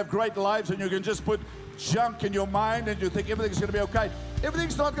think you're going to have great lives and you can just put junk in your mind and you think everything's going to be okay.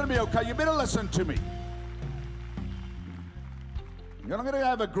 Everything's not going to be okay. You better listen to me. You're not going to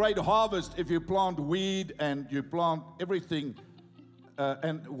have a great harvest if you plant weed and you plant everything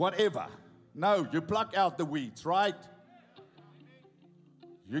and whatever. No, you pluck out the weeds, right?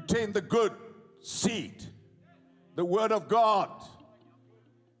 You tend the good seed, the Word of God.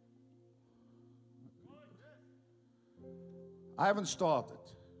 I haven't started.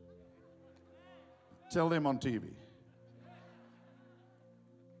 Tell them on TV.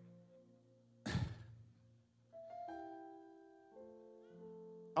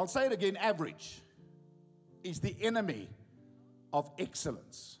 I'll say it again, average is the enemy of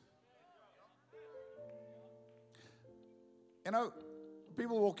excellence. You know,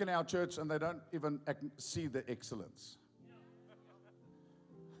 people walk in our church and they don't even see the excellence.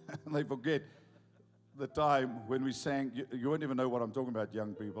 And they forget the time when we sang, you won't even know what I'm talking about,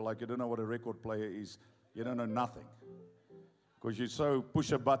 young people. Like, you don't know what a record player is. You don't know nothing. Because you so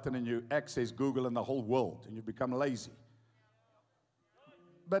push a button and you access Google and the whole world, and you become lazy.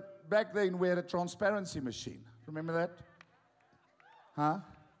 But back then we had a transparency machine. Remember that? Huh?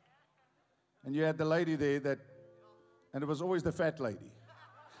 And you had the lady there that, and it was always the fat lady.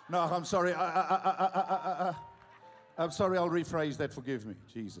 No, I'm sorry. I'm sorry, I'll rephrase that. Forgive me,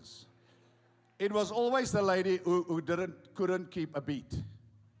 Jesus. It was always the lady who couldn't keep a beat.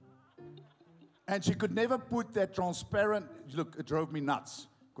 And she could never put that transparent, look, it drove me nuts,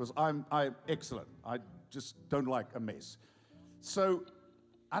 because I'm excellent. I just don't like a mess. So,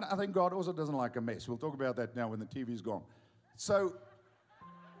 I think God also doesn't like a mess. We'll talk about that now when the TV's gone. So,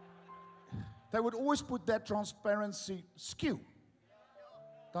 they would always put that transparency skew.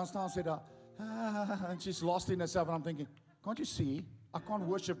 Dan staan sy daar, and she's lost in herself, and I'm thinking, can't you see? I can't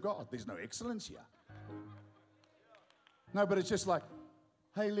worship God. There's no excellence here. No, but it's just like,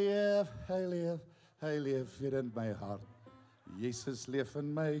 hey leef hier in my hart. Jesus leef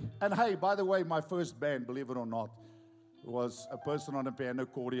in my. And hey, by the way, my first band, believe it or not, was a person on a piano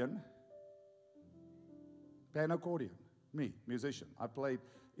accordion. Piano accordion. Me, musician. I played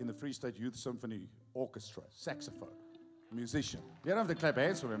in the Free State Youth Symphony Orchestra, saxophone, musician. You don't have to clap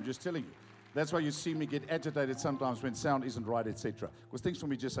hands for me, I'm just telling you. That's why you see me get agitated sometimes when sound isn't right, etc. Because things for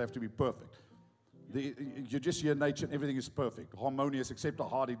me just have to be perfect. You just hear nature and everything is perfect, harmonious, except a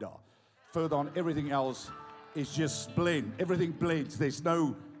hardy-da. Further on, everything else is just blend. Everything blends. There's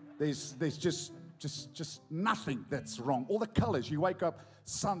just nothing that's wrong. All the colors, you wake up,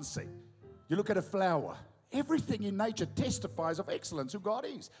 sunset. You look at a flower. Everything in nature testifies of excellence, who God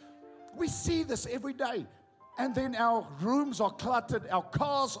is. We see this every day. And then our rooms are cluttered, our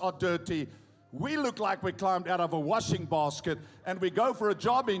cars are dirty. We look like we climbed out of a washing basket, and we go for a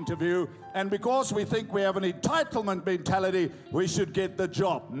job interview, and because we think we have an entitlement mentality, we should get the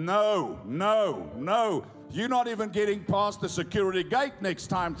job. No, no, no. You're not even getting past the security gate next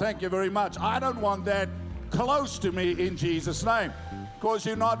time. Thank you very much. I don't want that close to me in Jesus' name, because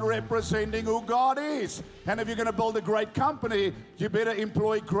you're not representing who God is. And if you're going to build a great company, you better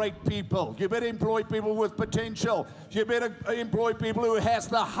employ great people. You better employ people with potential. You better employ people who has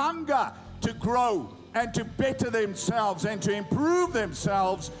the hunger to grow and to better themselves and to improve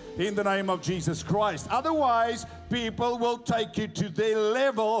themselves in the name of Jesus Christ. Otherwise, people will take you to their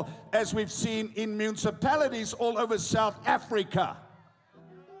level, as we've seen in municipalities all over South Africa.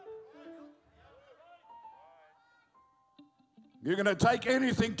 You're going to take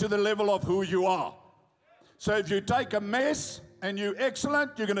anything to the level of who you are. So if you take a mess and you're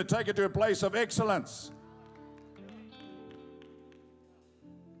excellent, you're going to take it to a place of excellence.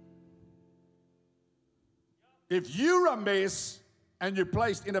 If you're a mess and you're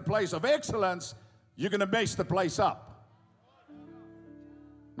placed in a place of excellence, you're going to mess the place up.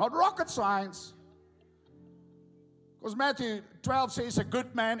 Not rocket science. Because Matthew 12 says, a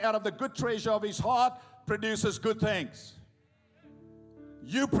good man out of the good treasure of his heart produces good things.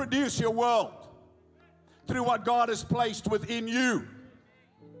 You produce your world through what God has placed within you.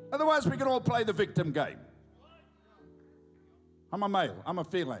 Otherwise, we can all play the victim game. I'm a male. I'm a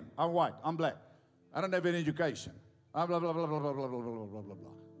female. I'm white. I'm black. I don't have any education. Blah, blah, blah, blah, blah, blah, blah, blah, blah, blah,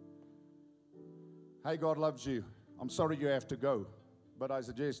 blah. Hey, God loves you. I'm sorry you have to go. But I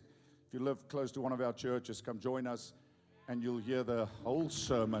suggest if you live close to one of our churches, come join us and you'll hear the whole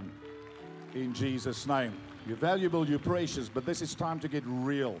sermon in Jesus' name. You're valuable, you're precious, but this is time to get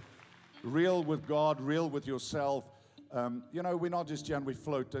real. Real with God, real with yourself. You know, we're not just young, we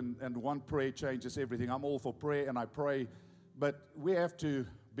float, and one prayer changes everything. I'm all for prayer and I pray, but we have to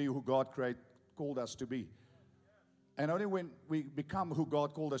be who God called us to be. And only when we become who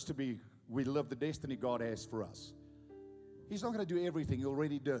God called us to be, we live the destiny God has for us. He's not going to do everything. He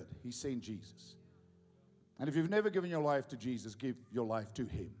already did. He sent Jesus. And if you've never given your life to Jesus, give your life to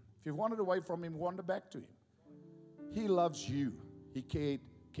Him. If you've wandered away from Him, wander back to Him. He loves you. He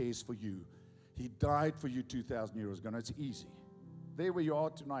cares for you. He died for you 2,000 years ago. And it's easy. There where you are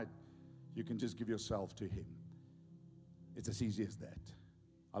tonight, you can just give yourself to Him. It's as easy as that.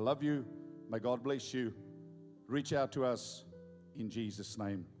 I love you. May God bless you. Reach out to us in Jesus'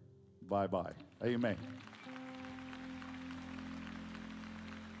 name. Bye-bye. Amen.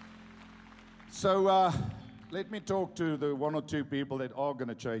 So let me talk to the one or two people that are going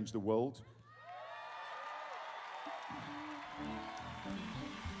to change the world.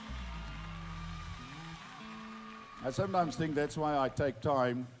 I sometimes think that's why I take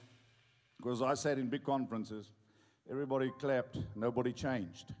time, because I sat in big conferences, everybody clapped, nobody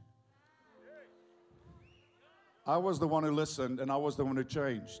changed. I was the one who listened, and I was the one who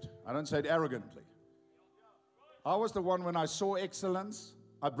changed. I don't say it arrogantly. I was the one, when I saw excellence,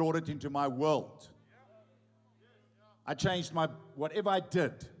 I brought it into my world. I changed whatever I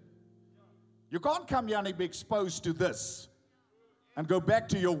did. You can't come here and be exposed to this and go back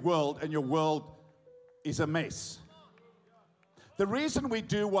to your world, and your world is a mess. The reason we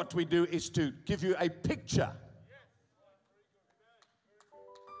do what we do is to give you a picture.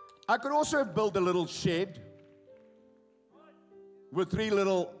 I could also have built a little shed with 3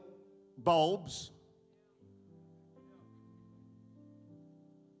 little bulbs.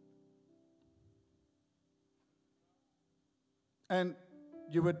 And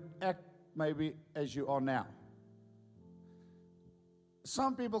you would act maybe as you are now.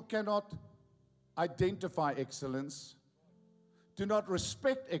 Some people cannot identify excellence, do not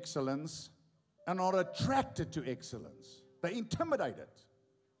respect excellence, and are attracted to excellence. They're intimidated.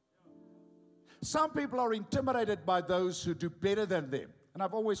 Some people are intimidated by those who do better than them. And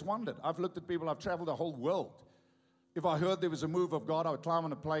I've always wondered. I've looked at people, I've traveled the whole world. If I heard there was a move of God, I would climb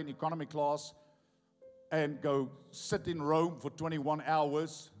on a plane, economy class, and go sit in Rome for 21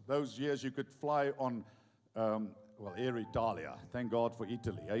 hours. Those years you could fly on well, Air Italia. Thank God for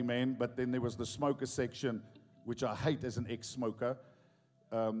Italy. Amen. But then there was the smoker section, which I hate as an ex-smoker.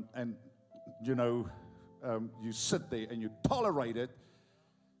 And, you know, you sit there and you tolerate it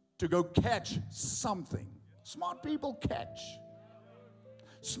to go catch something. Smart people catch.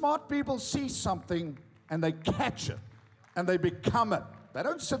 Smart people see something and they catch it and they become it. They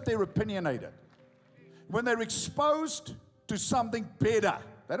don't sit there opinionated. When they're exposed to something better,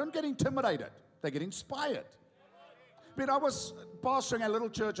 they don't get intimidated. They get inspired. But I was pastoring a little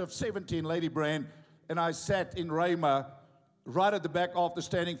church of 70 in Lady Brand, and I sat in Rhema right at the back after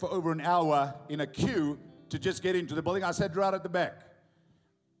standing for over an hour in a queue to just get into the building. I sat right at the back.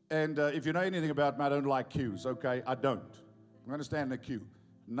 And if you know anything about me, I don't like queues, okay? I don't. I'm going to stand in a queue.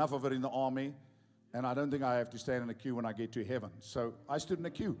 Enough of it in the army, and I don't think I have to stand in a queue when I get to heaven. So I stood in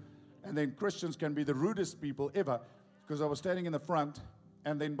a queue. And then Christians can be the rudest people ever, because I was standing in the front,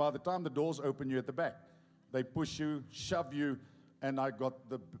 and then by the time the doors open, you're at the back. They push you, shove you, and I got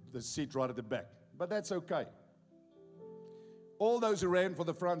the seat right at the back. But that's okay. All those who ran for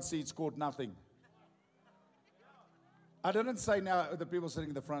the front seat scored nothing. I didn't say now the people sitting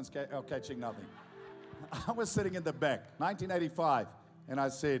in the front are catching nothing. I was sitting in the back, 1985, and I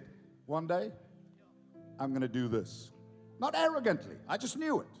said, one day, I'm going to do this. Not arrogantly, I just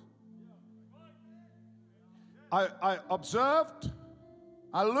knew it. I observed,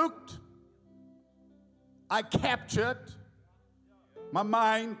 I looked, I captured my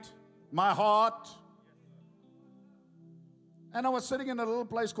mind, my heart, and I was sitting in a little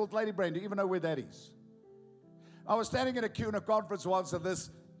place called Lady Brand. Do you even know where that is? I was standing in a queue in a conference once, and this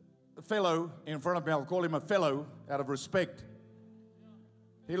fellow in front of me, I'll call him a fellow out of respect.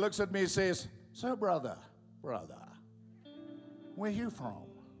 He looks at me and says, "So brother, where are you from?"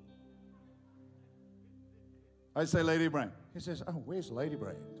 I say, "Lady Brand." He says, "Oh, where's Lady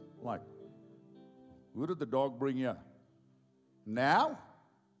Brand?" I'm like, "Who did the dog bring here?" Now?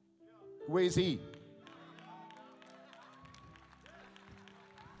 Where's he?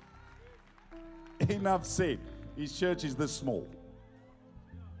 Enough said. His church is this small.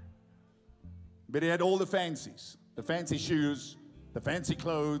 But he had all the fancies. The fancy shoes, the fancy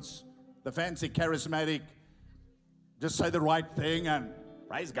clothes, the fancy charismatic. Just say the right thing and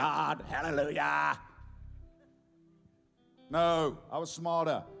praise God, hallelujah. No, I was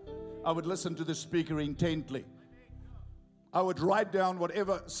smarter. I would listen to the speaker intently. I would write down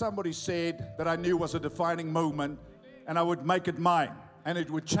whatever somebody said that I knew was a defining moment, and I would make it mine, and it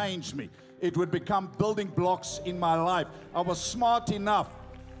would change me. It would become building blocks in my life. I was smart enough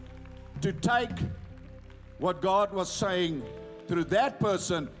to take what God was saying through that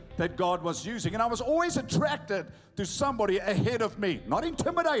person that God was using. And I was always attracted to somebody ahead of me, not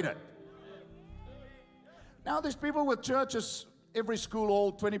intimidated. Now there's people with churches, every school,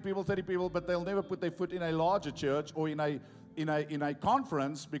 all 20 people, 30 people, but they'll never put their foot in a larger church or in a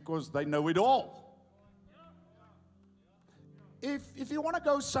conference because they know it all. If you want to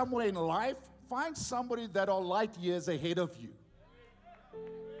go somewhere in life, find somebody that are light years ahead of you.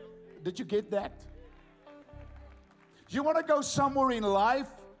 Did you get that? You want to go somewhere in life,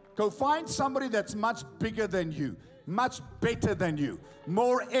 go find somebody that's much bigger than you, much better than you,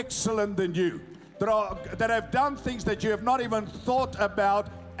 more excellent than you, that have done things that you have not even thought about,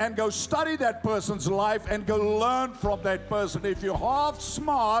 and go study that person's life and go learn from that person if you're half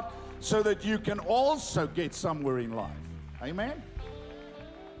smart, so that you can also get somewhere in life. Amen?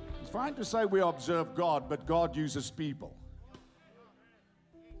 It's fine to say we observe God, but God uses people.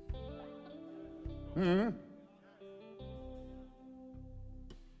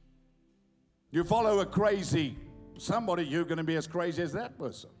 You follow a crazy somebody, you're going to be as crazy as that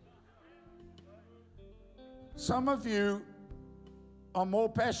person. Some of you are more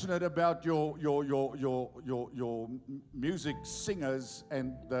passionate about your music singers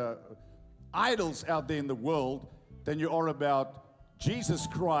and the idols out there in the world than you are about Jesus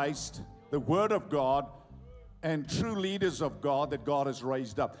Christ, the Word of God, and true leaders of God that God has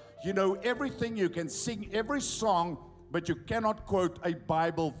raised up. You know everything, you can sing every song, but you cannot quote a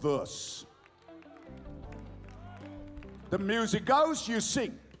Bible verse. The music goes, you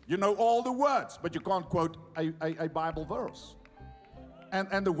sing. You know all the words, but you can't quote a Bible verse.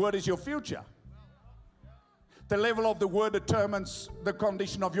 And the Word is your future. The level of the Word determines the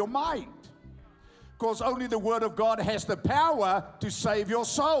condition of your mind. Because only the Word of God has the power to save your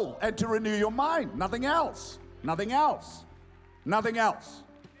soul and to renew your mind. Nothing else. Nothing else. Nothing else.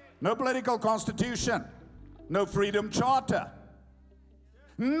 No political constitution. No freedom charter.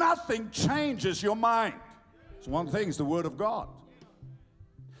 Nothing changes your mind. It's one thing, it's the Word of God.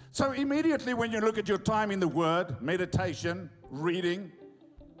 So immediately when you look at your time in the Word, meditation, reading,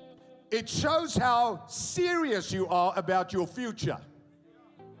 it shows how serious you are about your future.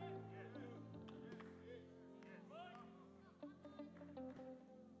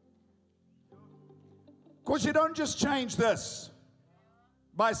 Because you don't just change this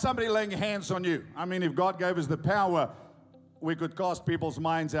by somebody laying hands on you. I mean, if God gave us the power, we could cast people's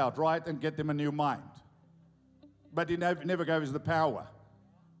minds out, right, and get them a new mind. But He never gave us the power.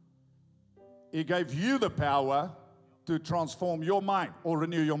 He gave you the power to transform your mind or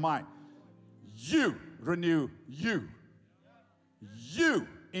renew your mind. You renew you. You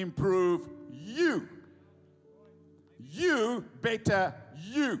improve you. You better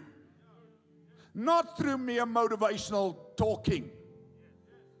you. Not through mere motivational talking.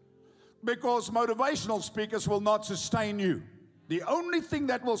 Because motivational speakers will not sustain you. The only thing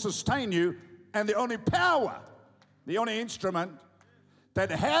that will sustain you, and the only power, the only instrument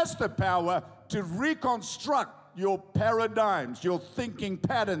that has the power to reconstruct your paradigms, your thinking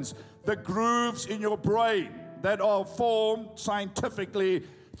patterns, the grooves in your brain that are formed scientifically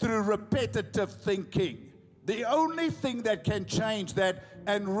through repetitive thinking. The only thing that can change that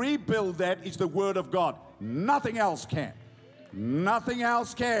and rebuild that is the Word of God. Nothing else can. Nothing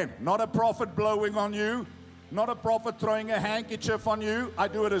else can. Not a prophet blowing on you. Not a prophet throwing a handkerchief on you. I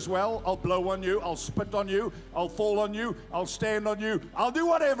do it as well. I'll blow on you. I'll spit on you. I'll fall on you. I'll stand on you. I'll do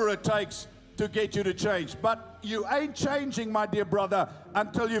whatever it takes to get you to change. But you ain't changing, my dear brother,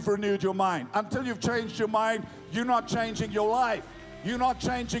 until you've renewed your mind. Until you've changed your mind, you're not changing your life. You're not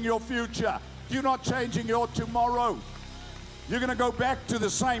changing your future. You're not changing your tomorrow. You're going to go back to the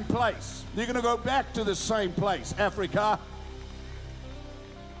same place. You're going to go back to the same place, Africa.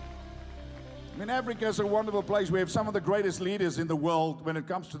 I mean, Africa is a wonderful place. We have some of the greatest leaders in the world when it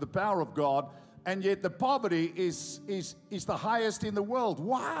comes to the power of God, and yet the poverty is the highest in the world.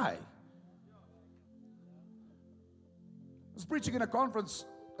 Why? I was preaching in a conference.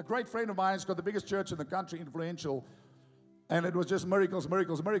 A great friend of mine has got the biggest church in the country, influential, and it was just miracles,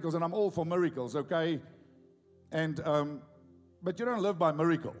 miracles, miracles, and I'm all for miracles, okay? And but you don't live by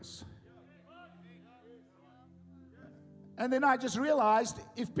miracles. And then I just realized,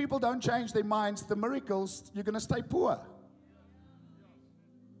 if people don't change their minds, the miracles, you're going to stay poor.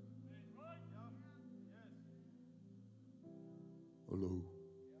 Hallo.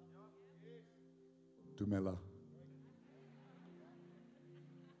 Dumela.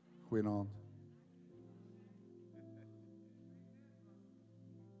 Goeienaand.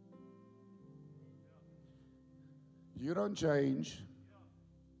 You don't change,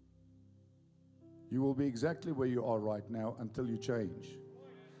 you will be exactly where you are right now until you change.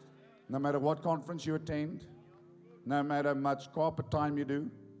 No matter what conference you attend, no matter how much corporate time you do.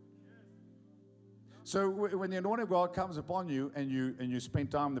 So when the anointing of God comes upon you and you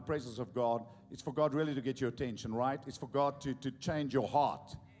spend time in the presence of God, it's for God really to get your attention, right? It's for God to change your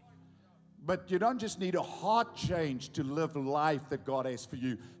heart. But you don't just need a heart change to live life that God has for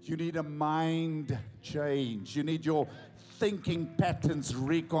you. You need a mind change. You need your thinking patterns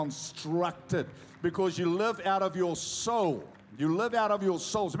reconstructed because you live out of your soul. You live out of your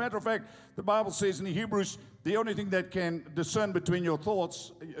soul. As a matter of fact, the Bible says in Hebrews, the only thing that can discern between your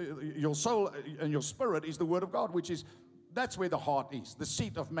thoughts, your soul and your spirit is the Word of God, which is, that's where the heart is, the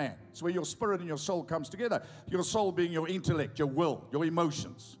seat of man. It's where your spirit and your soul comes together. Your soul being your intellect, your will, your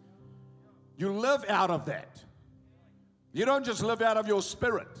emotions. You live out of that. You don't just live out of your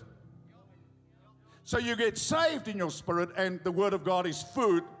spirit. So you get saved in your spirit, and the Word of God is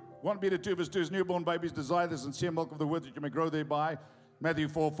food. 1 Peter 2 verse 2 is newborn babies desire the sincere milk of the Word that you may grow thereby. Matthew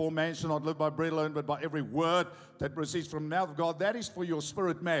 4:4, man shall not live by bread alone, but by every word that proceeds from the mouth of God. That is for your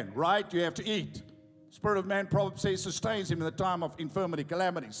spirit man, right? You have to eat. Spirit of man, Proverbs says, sustains him in the time of infirmity,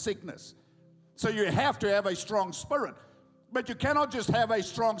 calamity, sickness. So you have to have a strong spirit. But you cannot just have a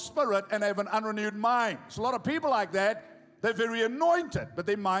strong spirit and have an unrenewed mind. There's a lot of people like that. They're very anointed, but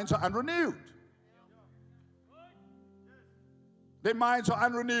their minds are unrenewed. Their minds are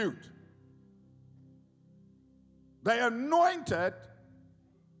unrenewed. They're anointed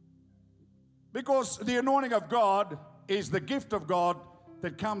because the anointing of God is the gift of God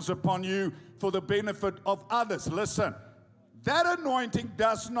that comes upon you for the benefit of others. Listen, that anointing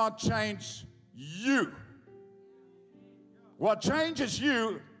does not change you. What changes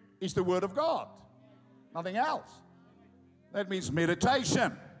you is the Word of God. Nothing else. That means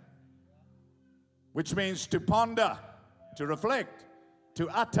meditation, which means to ponder, to reflect, to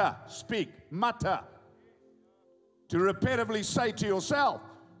utter, speak, mutter, to repetitively say to yourself.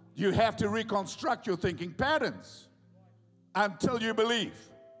 You have to reconstruct your thinking patterns until you believe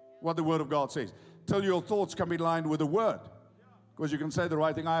what the Word of God says, till your thoughts come in line with the Word. Because you can say the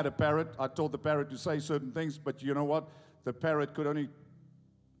right thing. I had a parrot. I told the parrot to say certain things, but you know what? The parrot could only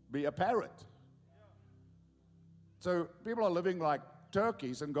be a parrot. So people are living like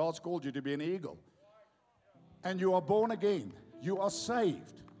turkeys, and God's called you to be an eagle. And you are born again. You are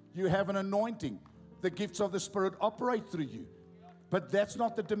saved. You have an anointing. The gifts of the Spirit operate through you. But that's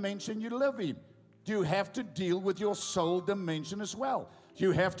not the dimension you live in. You have to deal with your soul dimension as well.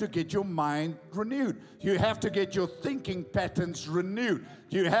 You have to get your mind renewed. You have to get your thinking patterns renewed.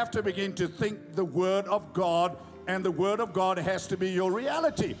 You have to begin to think the Word of God, and the Word of God has to be your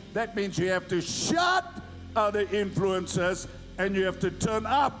reality. That means you have to shut other influences, and you have to turn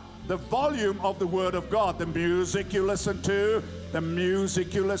up the volume of the Word of God. The music you listen to,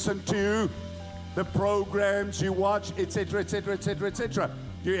 the programs you watch, etc., etc., etc., etc.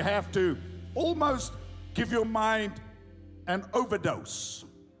 You have to almost give your mind an overdose.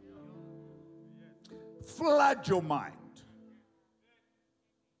 Flood your mind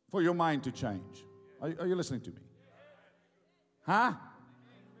for your mind to change. Are you listening to me? Huh?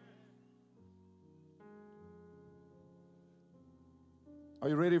 Are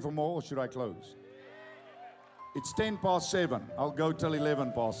you ready for more, or should I close? It's 10 past 7. I'll go till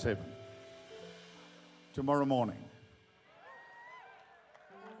 11 past 7 tomorrow morning.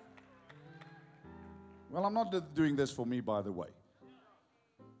 Well, I'm not doing this for me, by the way.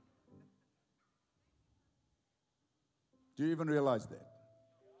 Do you even realize that?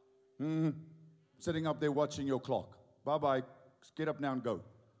 Sitting up there watching your clock. Bye-bye. Get up now and go.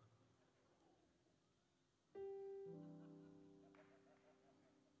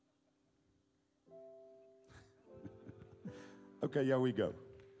 Okay, here we go.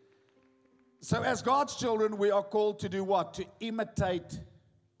 So as God's children, we are called to do what? To imitate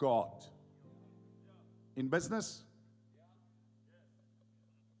God. In business,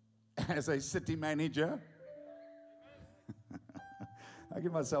 as a city manager, I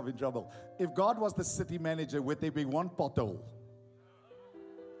get myself in trouble. If God was the city manager, would there be one pothole?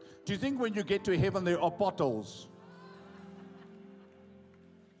 Do you think when you get to heaven there are potholes?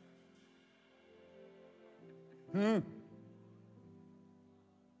 Do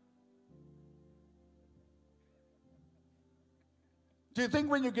you think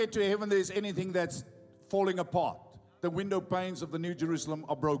when you get to heaven there's anything that's falling apart? The window panes of the New Jerusalem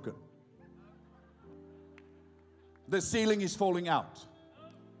are broken. The ceiling is falling out.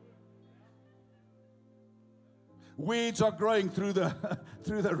 Weeds are growing through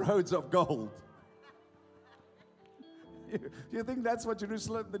the roads of gold. Do you think that's what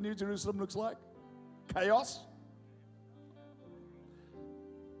Jerusalem, the New Jerusalem, looks like? Chaos?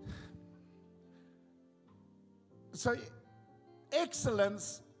 So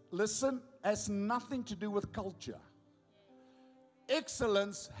excellence, listen, has nothing to do with culture.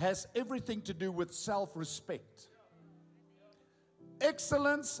 Excellence has everything to do with self-respect.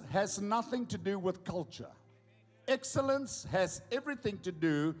 Excellence has nothing to do with culture. Excellence has everything to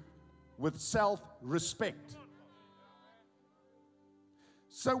do with self-respect.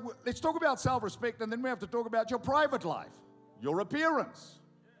 So let's talk about self-respect, and then we have to talk about your private life, your appearance.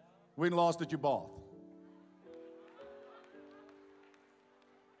 When last did you bath?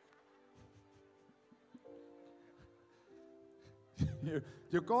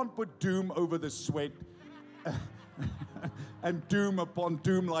 You can't put doom over the sweat and doom upon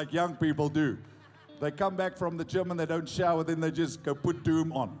doom like young people do. They come back from the gym and they don't shower, then they just go put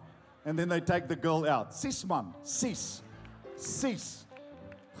doom on. And then they take the girl out. Sis man, sis.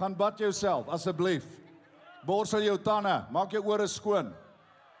 Gaan bad jouself, asseblief. Borsel jou tande, maak jou ore skoon.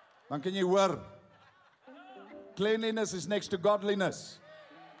 Dan kan jy hoor. Cleanliness is next to godliness.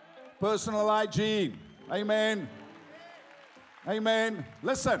 Personal hygiene. Amen. Amen.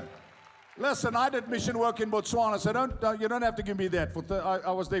 Listen, I did mission work in Botswana, so you don't have to give me that.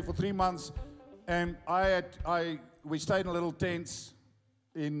 I was there for 3 months, and we stayed in little tents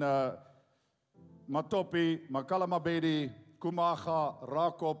in Matopi, Makalamabedi, Kumaga,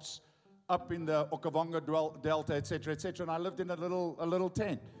 Rakops, up in the Okavanga Delta, etc., etc. And I lived in a little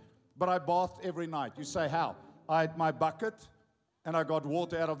tent, but I bathed every night. You say how? I had my bucket, and I got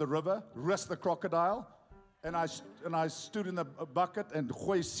water out of the river, risked the crocodile. And I stood in the bucket and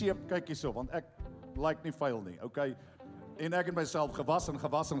gooi seep, kyk hierso, want ek like nie vuil nie, okay? En ek het myself gewas.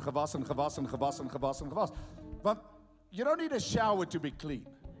 Want you don't need a shower to be clean.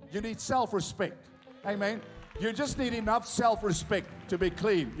 You need self-respect. Amen. You just need enough self-respect to be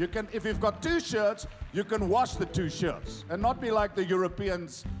clean. You can, if you've got 2 shirts, you can wash the 2 shirts and not be like the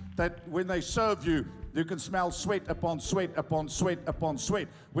Europeans that when they serve you, you can smell sweat upon sweat upon sweat upon sweat.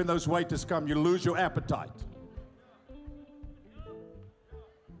 When those waiters come, you lose your appetite.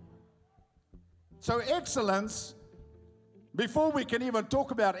 So excellence, before we can even talk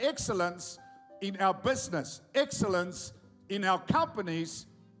about excellence in our business, excellence in our companies,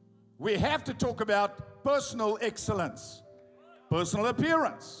 We have to talk about personal excellence, personal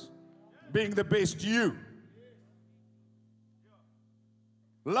appearance, being the best you.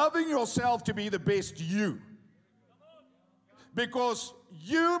 Loving yourself to be the best you. Because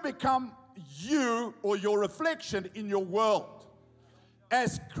you become you, or your reflection in your world.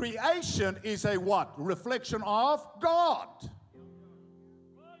 As creation is a what? Reflection of God.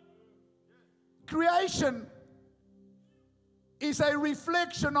 Creation is a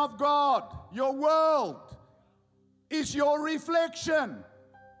reflection of God. Your world is your reflection.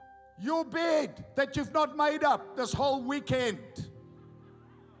 Your bed that you've not made up this whole weekend.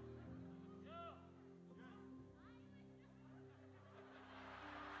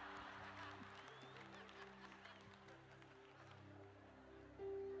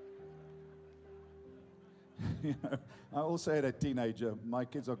 You know, I also had a teenager. My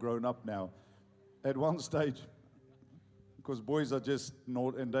kids are grown up now. At one stage, because boys are just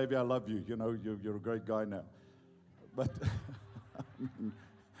not, and Davey, I love you. You know, you're a great guy now. But,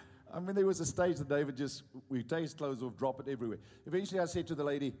 I mean, there was a stage that David we take his clothes off, drop it everywhere. Eventually, I said to the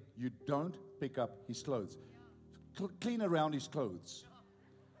lady, you don't pick up his clothes. Clean around his clothes.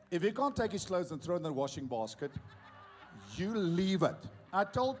 If he can't take his clothes and throw it in the washing basket, you leave it. I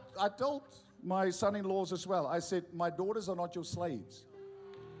told my son-in-laws as well. I said, my daughters are not your slaves.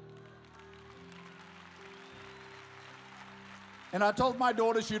 And I told my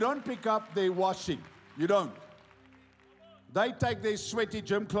daughters, you don't pick up their washing. You don't. They take their sweaty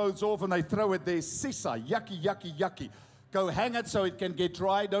gym clothes off and they throw it there. Sissa, yucky, yucky, yucky. Go hang it so it can get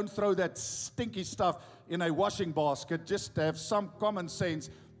dry. Don't throw that stinky stuff in a washing basket. Just have some common sense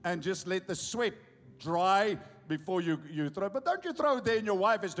and just let the sweat dry before you throw it. But don't you throw it there and your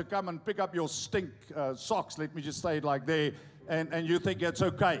wife has to come and pick up your stink socks, let me just say it like there, and you think it's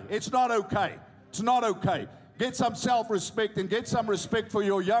okay. It's not okay. It's not okay. Get some self-respect and get some respect for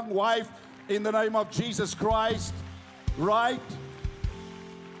your young wife in the name of Jesus Christ, right?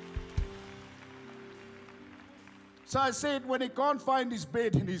 So I said, when he can't find his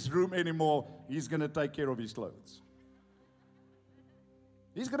bed in his room anymore, he's going to take care of his clothes.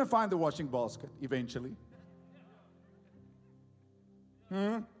 He's going to find the washing basket eventually.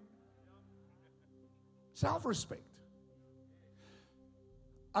 Self-respect.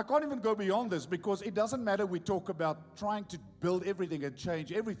 I can't even go beyond this because it doesn't matter we talk about trying to build everything and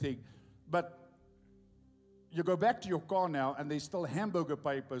change everything, but you go back to your car now and there's still hamburger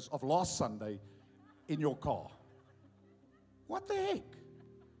papers of last Sunday in your car. What the heck?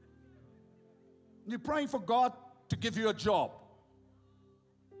 You're praying for God to give you a job.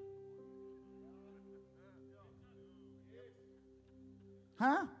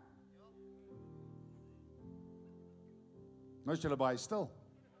 Huh? No, shall I buy still?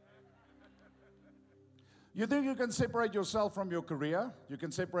 You think you can separate yourself from your career? You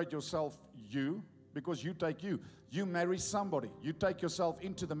can separate yourself, because you take you. You marry somebody. You take yourself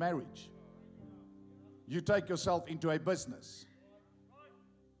into the marriage. You take yourself into a business.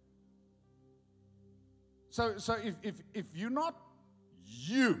 So if you're not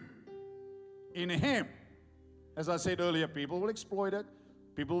you in Him, as I said earlier, people will exploit it.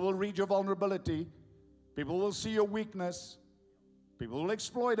 People will read your vulnerability. People will see your weakness. People will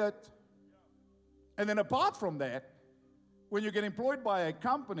exploit it. And then apart from that, when you get employed by a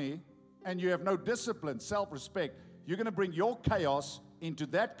company and you have no discipline, self-respect, you're going to bring your chaos into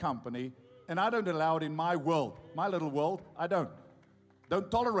that company, and I don't allow it in my world. My little world, I don't.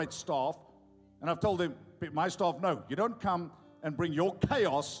 Don't tolerate staff. And I've told them, my staff, no, you don't come and bring your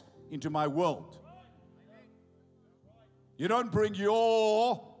chaos into my world. You don't bring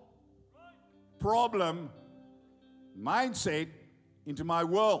your problem mindset into my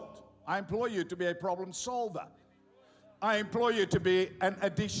world. I employ you to be a problem solver. I employ you to be an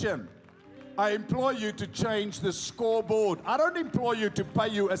addition. I employ you to change the scoreboard. I don't employ you to pay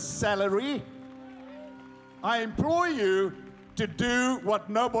you a salary. I employ you to do what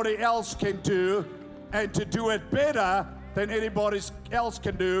nobody else can do and to do it better than anybody else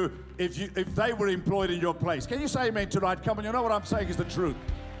can do if they were employed in your place. Can you say amen tonight? Come on, you know what I'm saying is the truth.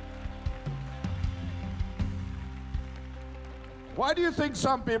 Why do you think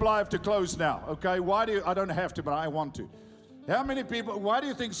some people I have to close now? Okay, I don't have to, but I want to. How many people, why do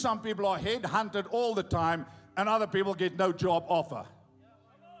you think some people are headhunted all the time and other people get no job offer?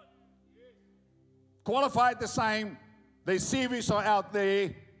 Qualified the same, their CVs are out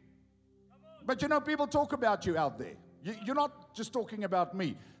there. But you know, people talk about you out there. You're not just talking about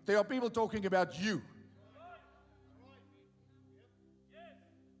me. There are people talking about you.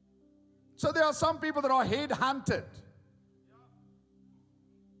 So there are some people that are headhunted.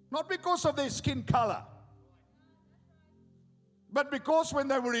 Not because of their skin color. But because when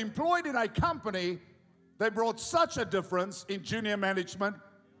they were employed in a company, they brought such a difference in junior management,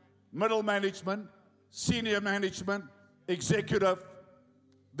 middle management, senior management, executive,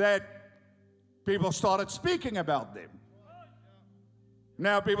 that people started speaking about them.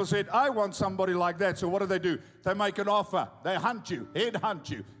 Now people said, I want somebody like that. So what do? They make an offer. They hunt you, headhunt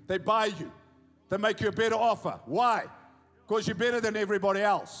you. They buy you. They make you a better offer. Why? Because you're better than everybody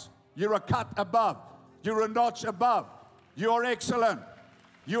else. You're a cut above. You're a notch above. You're excellent.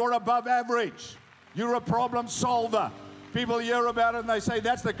 You're above average. You're a problem solver. People hear about it and they say,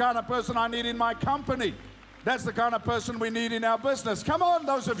 that's the kind of person I need in my company. That's the kind of person we need in our business. Come on,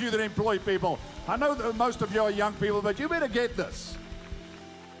 those of you that employ people. I know that most of you are young people, but you better get this.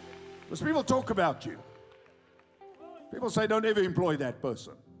 Because people talk about you. People say, don't ever employ that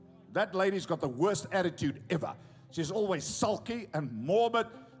person. That lady's got the worst attitude ever. She's always sulky and morbid,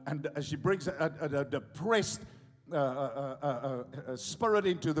 and she brings a depressed spirit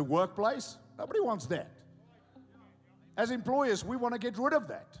into the workplace. Nobody wants that. As employers, we want to get rid of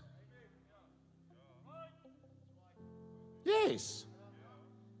that. Yes.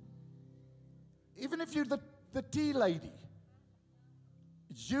 Even if you're the tea lady,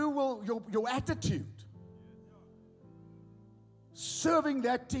 your attitude, serving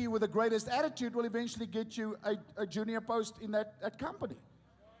that tea with the greatest attitude will eventually get you a junior post in that company.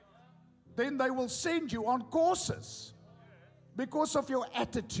 Then they will send you on courses because of your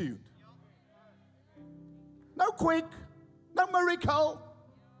attitude. No quick, no miracle,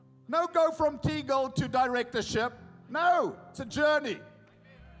 no go from tea girl to directorship. No, it's a journey.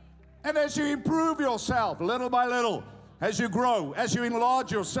 And as you improve yourself little by little, as you grow, as you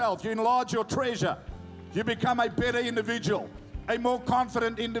enlarge yourself, you enlarge your treasure, you become a better individual, a more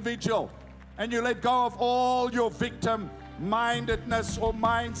confident individual, and you let go of all your victim-mindedness or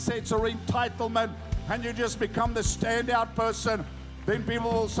mindsets or entitlement, and you just become the standout person. Then people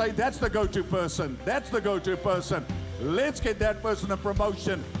will say, that's the go-to person. That's the go-to person. Let's get that person a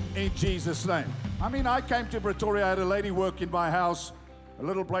promotion in Jesus' name. I mean, I came to Pretoria. I had a lady work in my house, a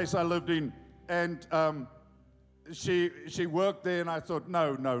little place I lived in, and she worked there, and I thought,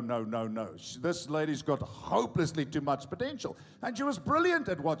 no. This lady's got hopelessly too much potential. And she was brilliant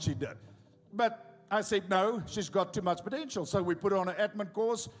at what she did. But I said, no, she's got too much potential. So we put her on an admin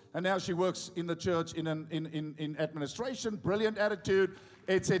course, and now she works in the church in administration, brilliant attitude,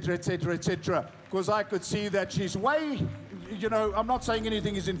 etc., etc., etc. Because I could see that she's way, I'm not saying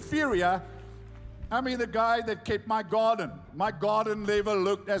anything is inferior. I mean, the guy that kept my garden never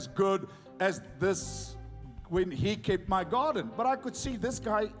looked as good as this when he kept my garden. But I could see this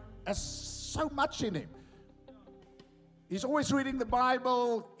guy has so much in him. He's always reading the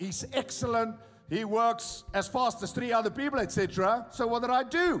Bible. He's excellent. He works as fast as 3 other people, etc. So what did I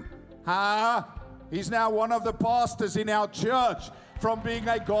do? He's now one of the pastors in our church from being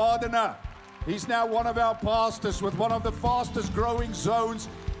a gardener. He's now one of our pastors with one of the fastest growing zones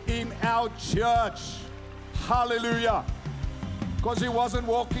in our church. Hallelujah. Because he wasn't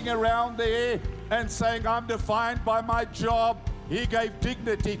walking around there and saying, I'm defined by my job. He gave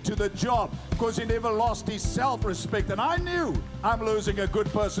dignity to the job because he never lost his self-respect. And I knew I'm losing a good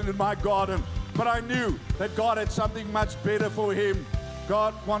person in my garden, but I knew that God had something much better for him.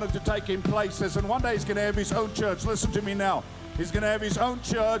 God wanted to take him places, and one day he's going to have his own church. Listen to me now. He's going to have his own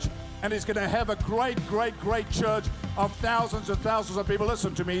church, and he's going to have a great, great, great church of thousands and thousands of people.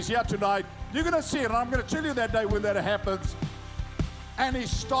 Listen to me. He's here tonight. You're going to see it, and I'm going to tell you that day when that happens. And he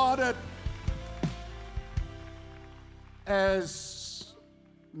started as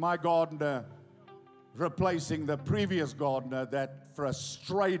my gardener, replacing the previous gardener that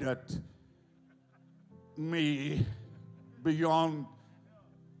frustrated me beyond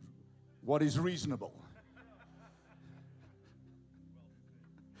what is reasonable.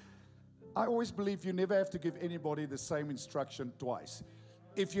 I always believe you never have to give anybody the same instruction twice.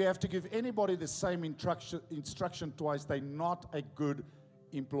 If you have to give anybody the same instruction twice, they're not a good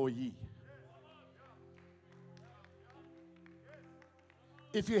employee.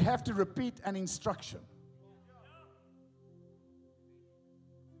 If you have to repeat an instruction,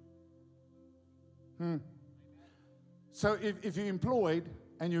 so if you're employed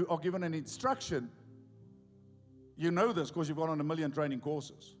and you are given an instruction, you know this because you've gone on 1 million training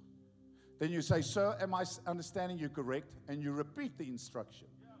courses. Then you say, sir, am I understanding you correct? And you repeat the instruction.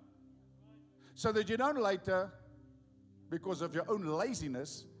 So that you don't later, because of your own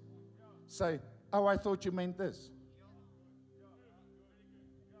laziness, say, oh, I thought you meant this.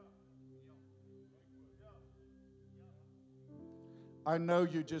 I know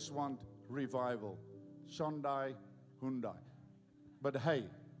you just want revival. Shondai, Hyundai. But hey,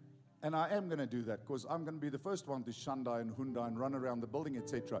 And I am going to do that because I'm going to be the first one to Hyundai and Hyundai and run around the building,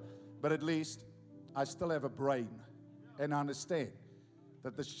 etc. But at least I still have a brain and I understand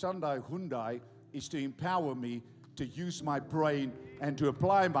that the Hyundai is to empower me to use my brain and to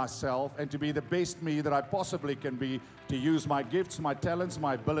apply myself and to be the best me that I possibly can be, to use my gifts, my talents,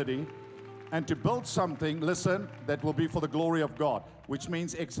 my ability, and to build something, listen, that will be for the glory of God, which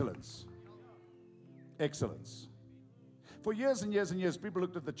means excellence. Excellence. For years and years and years, people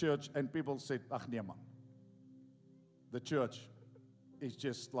looked at the church and people said, ach nee man, the church is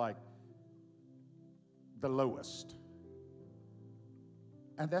just like the lowest.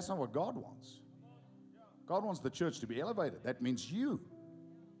 And that's not what God wants. God wants the church to be elevated. That means you.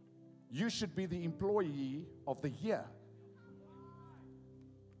 You should be the employee of the year.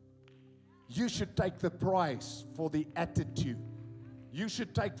 You should take the prize for the attitude. You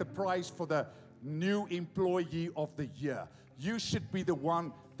should take the prize for the new employee of the year. You should be the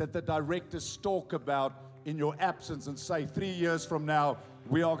one that the directors talk about in your absence and say, 3 years from now,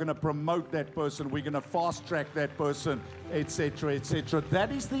 we are going to promote that person. We're going to fast track that person, etc., etc.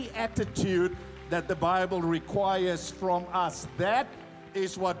 That is the attitude that the Bible requires from us. That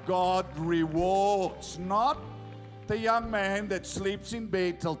is what God rewards, not the young man that sleeps in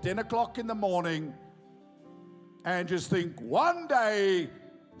bed till 10 o'clock in the morning and just think one day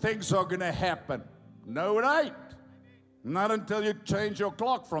things are going to happen. No, it ain't. Not until you change your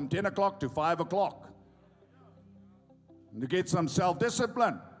clock from 10 o'clock to 5 o'clock. You get some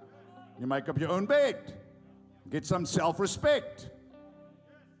self-discipline. You make up your own bed. Get some self-respect.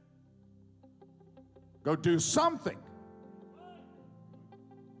 Go do something.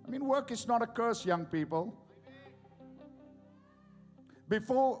 I mean, work is not a curse, young people.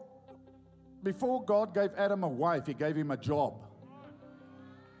 Before God gave Adam a wife, He gave him a job.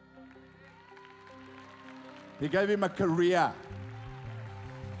 He gave him a career.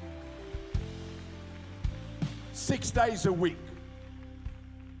 6 days a week.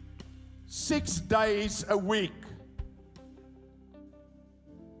 6 days a week.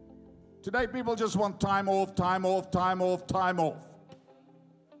 Today people just want time off, time off, time off, time off.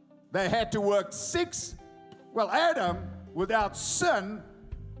 They had to work Adam, without sin.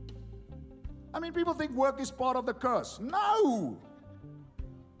 I mean, people think work is part of the curse. No!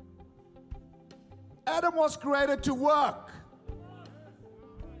 Adam was created to work.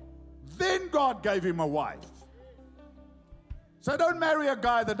 Then God gave him a wife. So don't marry a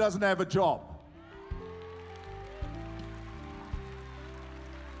guy that doesn't have a job.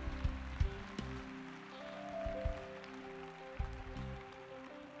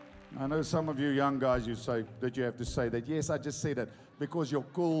 I know some of you young guys, you say that you have to say that. Yes, I just say that because your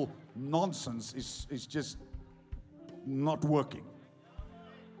cool nonsense is just not working.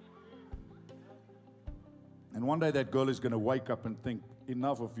 And one day that girl is going to wake up and think,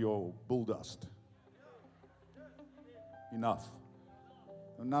 enough of your bull dust. Enough.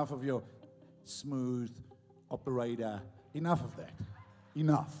 Enough of your smooth operator. Enough of that.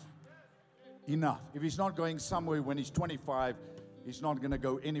 Enough. Enough. If he's not going somewhere when he's 25, he's not going to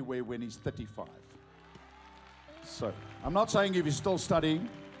go anywhere when he's 35. So, I'm not saying if he's still studying.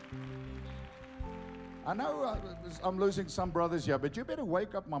 I know I'm losing some brothers here, but you better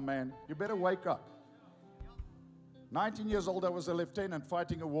wake up, my man. You better wake up. 19 years old, I was a lieutenant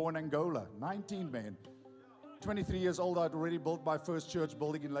fighting a war in Angola. 19, man. 23 years old, I'd already built my first church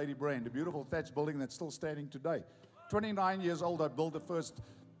building in Lady Brand, a beautiful thatched building that's still standing today. 29 years old, I built the first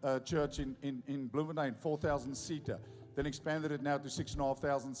church in Bloemfontein, 4,000-seater. Then expanded it now to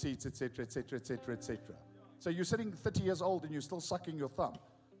 6,500 seats, etc., etc., etc., etc. So you're sitting 30 years old and you're still sucking your thumb.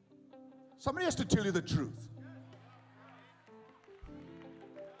 Somebody has to tell you the truth.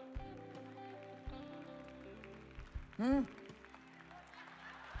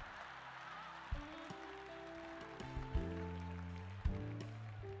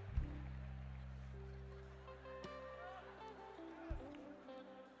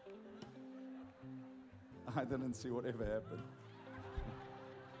 I didn't see whatever happened.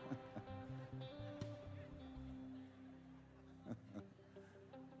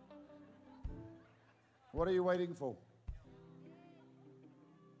 What are you waiting for?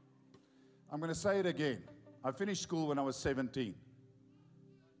 I'm going to say it again. I finished school when I was 17.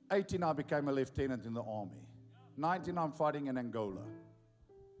 18, I became a lieutenant in the army. 19, I'm fighting in Angola.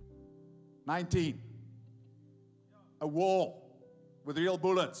 19, a war with real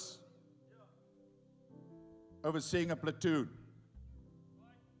bullets. Overseeing a platoon.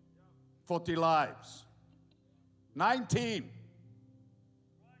 40 lives. 19.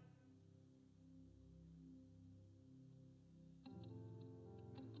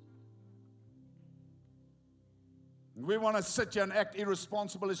 We want to sit here and act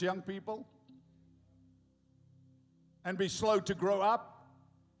irresponsible as young people and be slow to grow up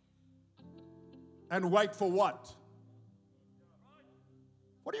and wait for what?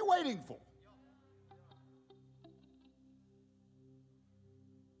 What are you waiting for?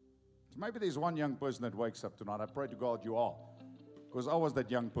 Maybe there's one young person that wakes up tonight. I pray to God you are, because I was that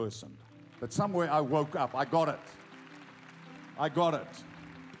young person. But somewhere I woke up. I got it. I got it.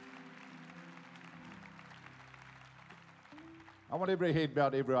 I want every head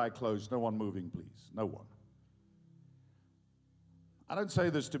bowed, every eye closed. No one moving, please. No one. I don't say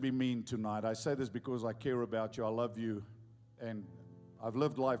this to be mean tonight. I say this because I care about you. I love you. And I've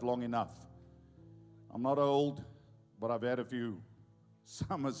lived life long enough. I'm not old, but I've had a few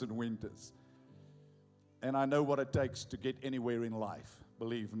summers and winters. And I know what it takes to get anywhere in life.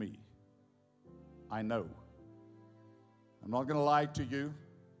 Believe me. I know. I'm not going to lie to you.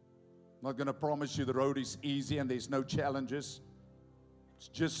 I'm not going to promise you the road is easy and there's no challenges. It's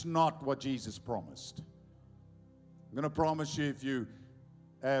just not what Jesus promised. I'm going to promise you if you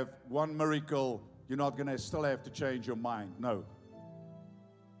have one miracle, you're not going to still have to change your mind. No.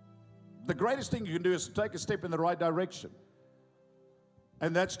 The greatest thing you can do is to take a step in the right direction.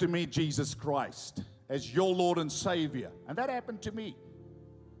 And that's to meet Jesus Christ as your Lord and Savior. And that happened to me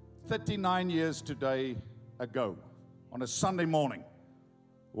 39 years today ago on a Sunday morning.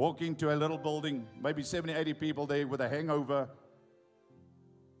 Walking to a little building, maybe 70, 80 people there with a hangover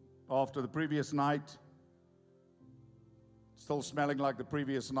after the previous night. Still smelling like the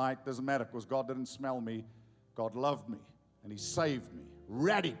previous night. Doesn't matter because God didn't smell me. God loved me and He saved me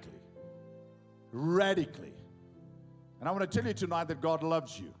radically. Radically. And I want to tell you tonight that God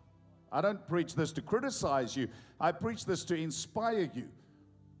loves you. I don't preach this to criticize you. I preach this to inspire you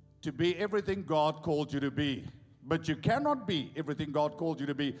to be everything God called you to be. But you cannot be everything God called you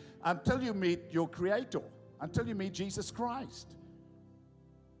to be until you meet your Creator, until you meet Jesus Christ.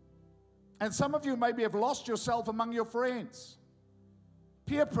 And some of you maybe have lost yourself among your friends.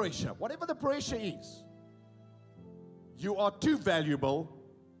 Peer pressure, whatever the pressure is. You are too valuable,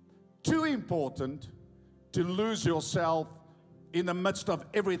 too important to lose yourself in the midst of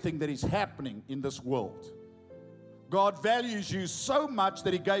everything that is happening in this world. God values you so much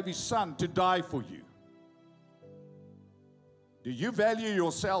that He gave His Son to die for you. Do you value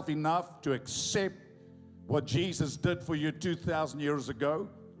yourself enough to accept what Jesus did for you 2,000 years ago?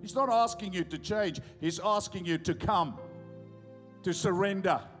 He's not asking you to change. He's asking you to come, to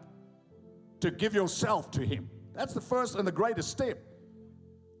surrender, to give yourself to Him. That's the first and the greatest step.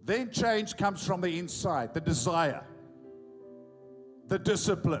 Then change comes from the inside, the desire, the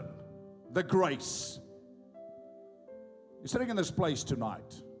discipline, the grace. You're sitting in this place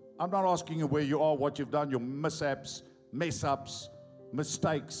tonight. I'm not asking you where you are, what you've done, your mishaps, mess-ups,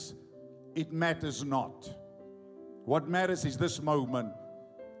 mistakes. It matters not. What matters is this moment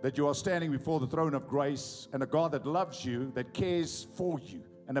that you are standing before the throne of grace and a God that loves you, that cares for you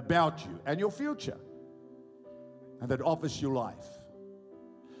and about you and your future, and that offers you life.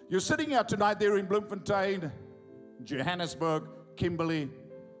 You're sitting here tonight there in Bloemfontein, Johannesburg, Kimberley,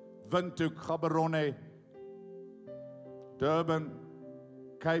 Windhoek, Gaborone, Durban,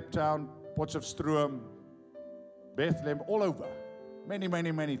 Cape Town, Potchefstroom, Bethlehem, all over. Many,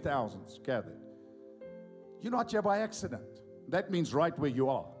 many, many thousands gathered. You're not here by accident. That means right where you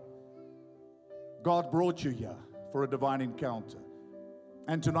are. God brought you here for a divine encounter.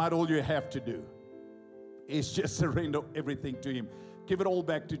 And tonight all you have to do is just surrender everything to Him. Give it all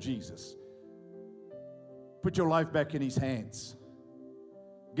back to Jesus. Put your life back in His hands.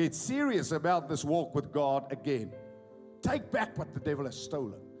 Get serious about this walk with God again. Take back what the devil has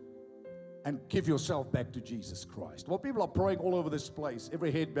stolen and give yourself back to Jesus Christ. Well, people are praying all over this place,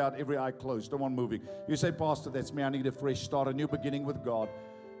 every head bowed, every eye closed, no one moving. You say, Pastor, that's me. I need a fresh start, a new beginning with God.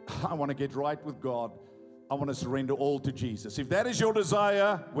 I want to get right with God. I want to surrender all to Jesus. If that is your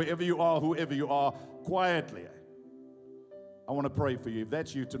desire, wherever you are, whoever you are, quietly, I want to pray for you. If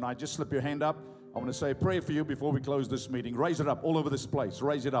that's you tonight, just slip your hand up. I want to say a prayer for you before we close this meeting. Raise it up all over this place.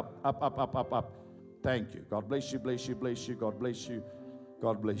 Raise it up, up, up, up, up, up. Thank you. God bless you, bless you, bless you. God bless you.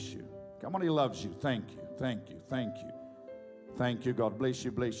 God bless you. Come on, He loves you. Thank you, thank you, thank you. Thank you. God bless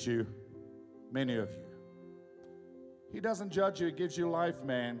you, bless you. Many of you. He doesn't judge you. He gives you life,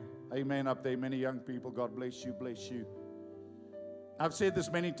 man. Amen up there. Many young people. God bless you, bless you. I've said this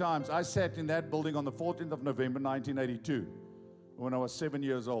many times. I sat in that building on the 14th of November, 1982, when I was 7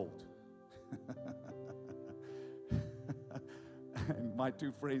 years old. And my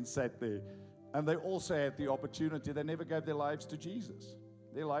two friends sat there. And they also had the opportunity. They never gave their lives to Jesus.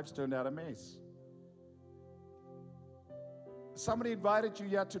 Their lives turned out a mess. Somebody invited you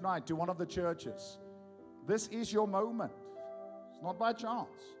here tonight to one of the churches. This is your moment. It's not by chance.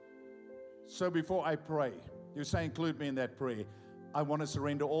 So before I pray, you say include me in that prayer. I want to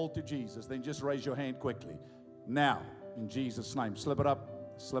surrender all to Jesus. Then just raise your hand quickly. Now, in Jesus' name. Slip it up.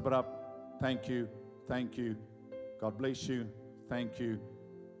 Slip it up. Thank you. Thank you. God bless you. Thank you.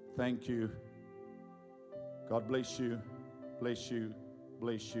 Thank you. God bless you. Bless you.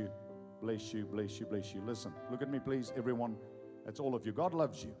 Bless you. Bless you. Bless you. Bless you. Listen, look at me, please, everyone. That's all of you. God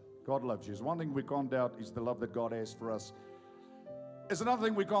loves you. God loves you. There's one thing we can't doubt is the love that God has for us. There's another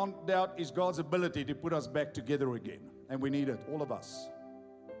thing we can't doubt is God's ability to put us back together again. And we need it, all of us.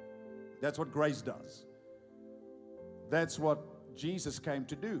 That's what grace does. That's what Jesus came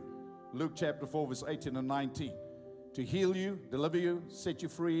to do. Luke chapter 4, verse 18 and 19. To heal you, deliver you, set you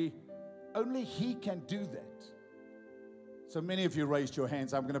free. Only He can do that. So many of you raised your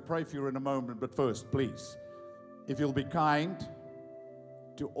hands. I'm going to pray for you in a moment. But first, please, if you'll be kind,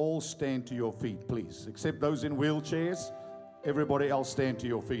 to all stand to your feet, please. Except those in wheelchairs. Everybody else stand to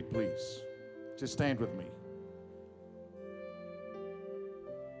your feet, please. Just stand with me.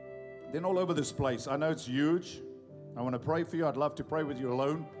 Then all over this place, I know it's huge. I want to pray for you. I'd love to pray with you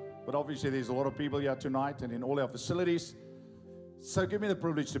alone. But obviously there's a lot of people here tonight and in all our facilities. So give me the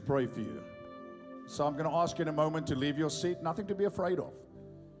privilege to pray for you. So I'm going to ask you in a moment to leave your seat. Nothing to be afraid of.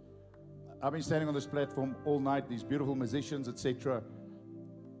 I've been standing on this platform all night. These beautiful musicians, etc.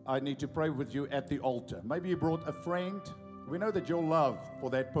 I need to pray with you at the altar. Maybe you brought a friend. We know that your love for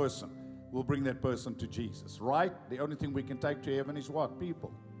that person will bring that person to Jesus, right? The only thing we can take to heaven is what?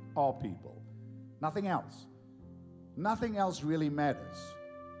 People. Our people. Nothing else. Nothing else really matters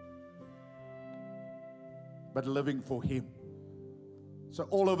but living for Him. So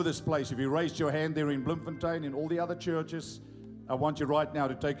all over this place, if you raised your hand there in Bloemfontein, in all the other churches, I want you right now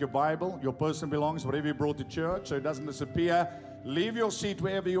to take your Bible, your personal belongings, whatever you brought to church, so it doesn't disappear. Leave your seat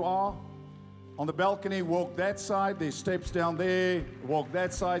wherever you are. On the balcony, walk that side. There's steps down there. Walk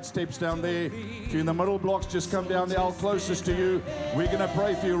that side, steps down there. If you're in the middle blocks, just come down the aisle closest to you. We're going to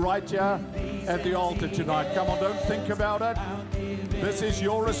pray for you right here at the altar tonight. Come on, don't think about it. This is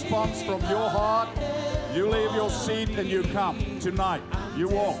your response from your heart. You leave your seat and you come tonight. You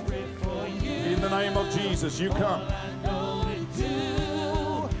walk. In the name of Jesus, you come.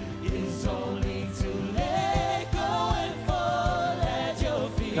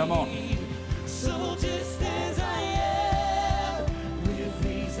 Come on. So just as I am, with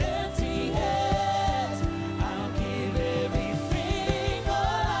these empty hands, I'll give everything, all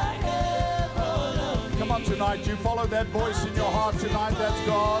I have, all of me. Come on tonight, you follow that voice in your heart tonight. That's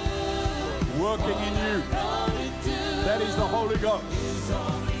God working in you. That is the Holy Ghost.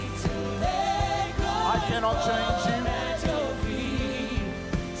 I cannot change you.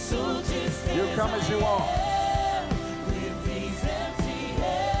 You come as you are.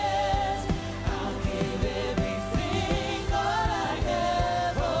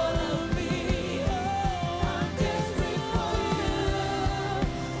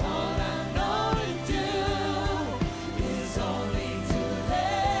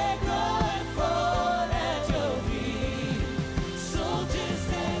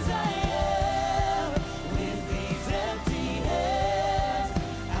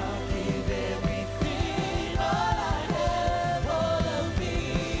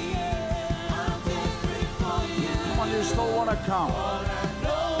 Come.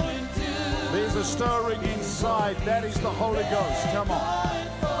 There's a stirring inside. That is the Holy Ghost. Come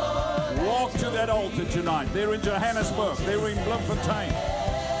on. Walk to that altar tonight. They're in Johannesburg. They're in Bloemfontein.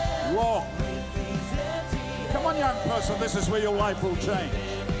 Walk. Come on, young person. This is where your life will change.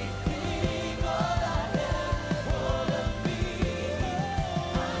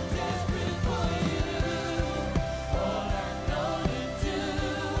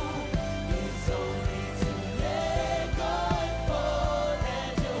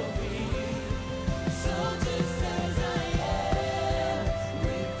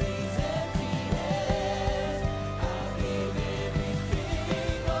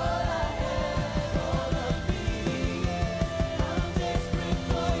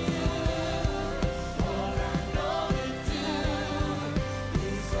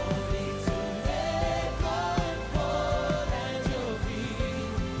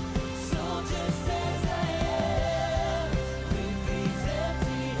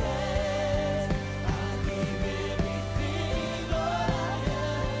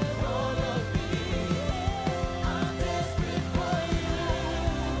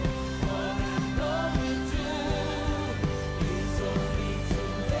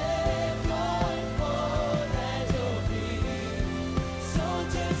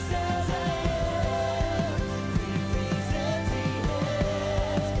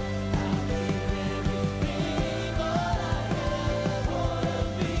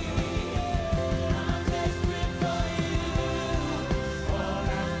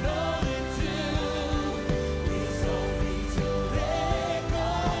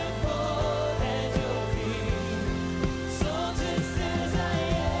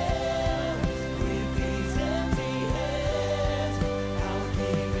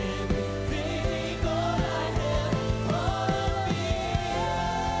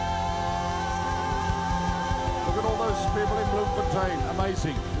 those people in Bloemfontein.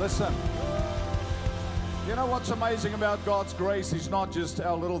 Amazing. Listen. You know what's amazing about God's grace is not just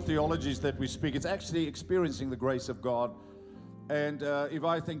our little theologies that we speak. It's actually experiencing the grace of God. And if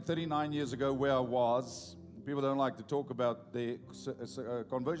I think 39 years ago where I was, people don't like to talk about the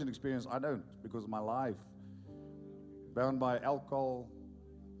conversion experience. I don't, because of my life. Bound by alcohol,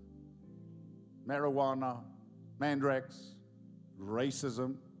 marijuana, mandrax,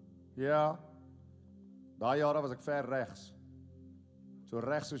 racism. Ja. Daai jare was ek ver regs. So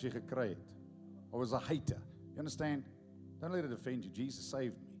regs soos jy gekry het. I was a hater. You understand? Don't let it offend you. Jesus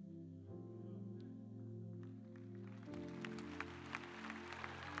saved me.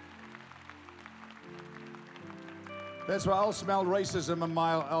 That's why I'll smell racism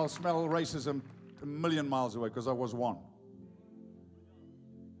a million miles away, because I was one.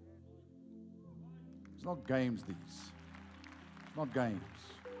 It's not games, these. It's not games.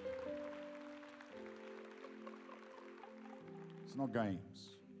 It's not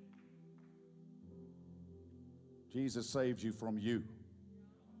games. Jesus saves you from you.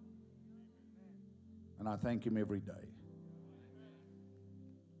 And I thank Him every day.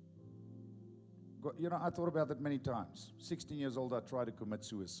 You know, I thought about that many times. 16 years old, I tried to commit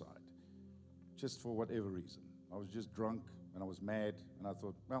suicide. Just for whatever reason. I was just drunk and I was mad. And I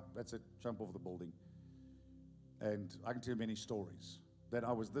thought, well, that's it. Jump off the building. And I can tell you many stories that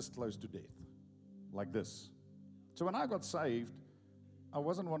I was this close to death. Like this. So when I got saved, I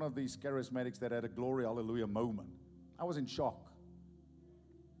wasn't one of these charismatics that had a glory, hallelujah moment. I was in shock.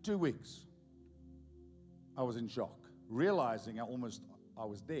 2 weeks. I was in shock. Realizing I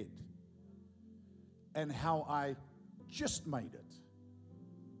was dead. And how I just made it.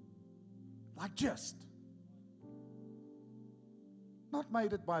 Like just. Not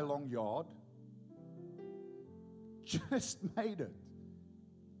made it by a long yard. Just made it.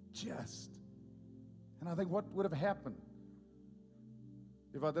 Just. And I think what would have happened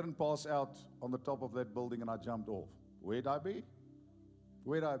if I didn't pass out on the top of that building and I jumped off? Where'd I be?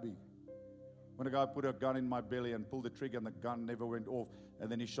 Where'd I be? When a guy put a gun in my belly and pulled the trigger and the gun never went off,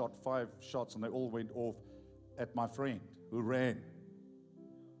 and then he shot 5 shots and they all went off at my friend who ran.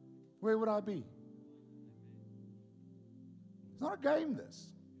 Where would I be? It's not a game,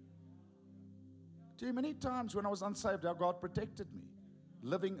 this. Too many times when I was unsaved, how God protected me,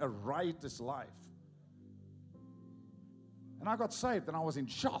 living a riotous life. And I got saved and I was in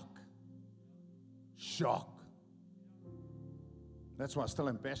shock. Shock. That's why I still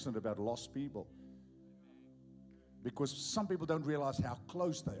am passionate about lost people. Because some people don't realize how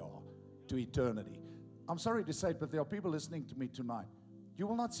close they are to eternity. I'm sorry to say it, but there are people listening to me tonight. You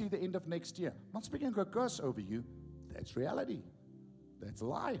will not see the end of next year. I'm not speaking a curse over you. That's reality. That's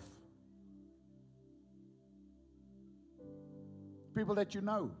life. People that you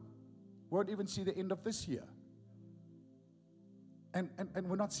know won't even see the end of this year. And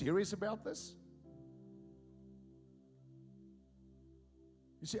we're not serious about this?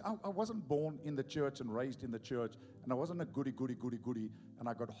 You see, I wasn't born in the church and raised in the church, and I wasn't a goody, and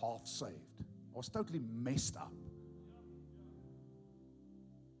I got half saved. I was totally messed up.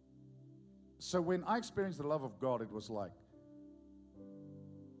 So when I experienced the love of God, it was like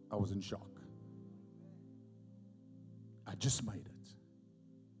I was in shock. I just made it.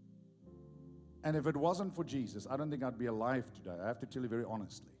 And if it wasn't for Jesus, I don't think I'd be alive today. I have to tell you very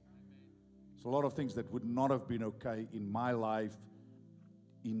honestly. There's a lot of things that would not have been okay in my life,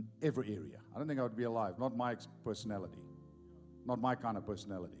 in every area. I don't think I would be alive. Not my personality. Not my kind of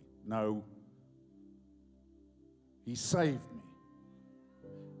personality. No. He saved me.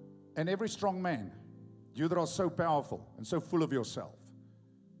 And every strong man, you that are so powerful and so full of yourself,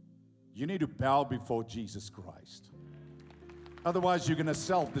 you need to bow before Jesus Christ. Otherwise, you're going to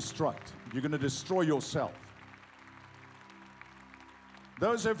self-destruct. You're going to destroy yourself.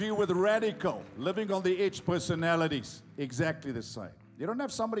 Those of you with radical, living on the edge personalities, exactly the same. You don't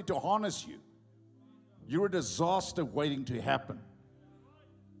have somebody to harness you. You're a disaster waiting to happen.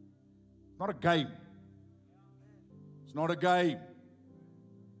 It's not a game. It's not a game.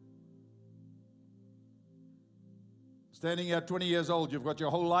 Standing here 20 years old, you've got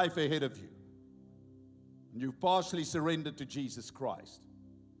your whole life ahead of you. And you've partially surrendered to Jesus Christ.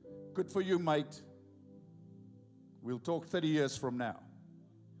 Good for you, mate. We'll talk 30 years from now.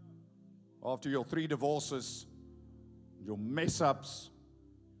 After your 3 divorces, your mess-ups.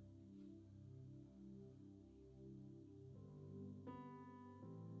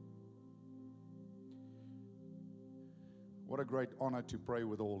 What a great honor to pray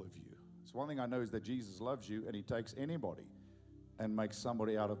with all of you. So one thing I know is that Jesus loves you, and He takes anybody and makes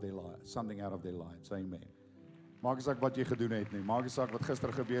somebody out of their lives, something out of their lives. Amen. Maak nie saak wat jy gedoen het nie. Maak nie saak wat gister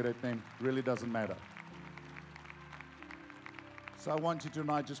gebeur het nie. Really doesn't matter. So I want you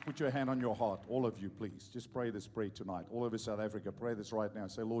tonight, just put your hand on your heart, all of you, please. Just pray this prayer tonight. All over South Africa, pray this right now.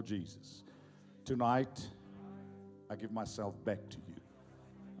 Say, Lord Jesus, tonight I give myself back to you.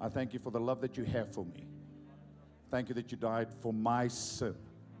 I thank you for the love that you have for me. Thank you that you died for my sin.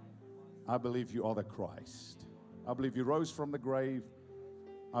 I believe you are the Christ. I believe you rose from the grave.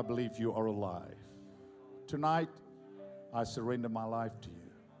 I believe you are alive. Tonight, I surrender my life to you.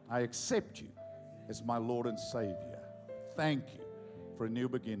 I accept you as my Lord and Savior. Thank you for a new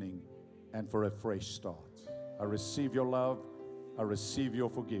beginning and for a fresh start. I receive your love. I receive your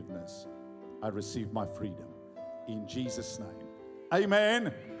forgiveness. I receive my freedom. In Jesus' name.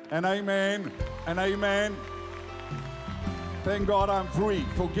 Amen and amen and amen. Thank God I'm free,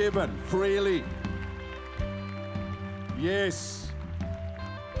 forgiven, freely. Yes.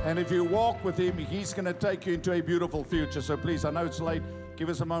 And if you walk with Him, He's going to take you into a beautiful future. So please, I know it's late. Give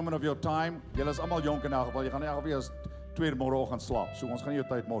us a moment of your time. Julle is almal jonk in elk geval. Jy gaan nie elke week as 2 môreoggend slaap. So ons gaan nie jou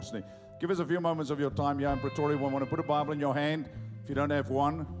tyd mors nie. Give us a few moments of your time here in Pretoria. We want to put a Bible in your hand if you don't have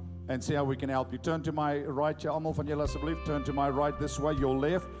one and see how we can help you. Turn to my right. Jy almal van julle asseblief turn to my right this way, your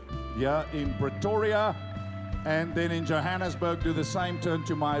left. Here in Pretoria. And then in Johannesburg, do the same. Turn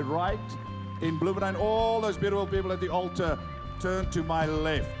to my right. In Bloemfontein, all those beautiful people at the altar, turn to my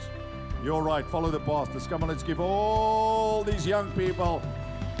left. You're right. Follow the pastors. Come on, let's give all these young people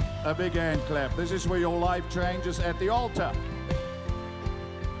a big hand clap. This is where your life changes, at the altar.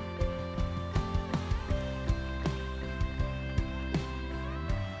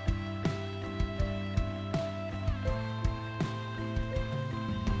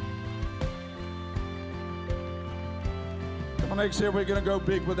 Next year we're going to go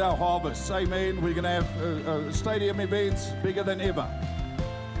big with our harvest. Amen. We're going to have stadium events bigger than ever.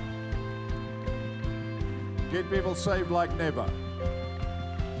 Get people saved like never.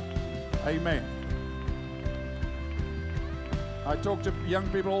 Amen. I talk to young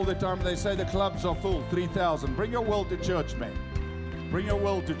people all the time. They say the clubs are full, 3,000. Bring your world to church, man. Bring your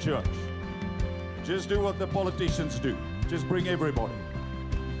world to church. Just do what the politicians do. Just bring everybody.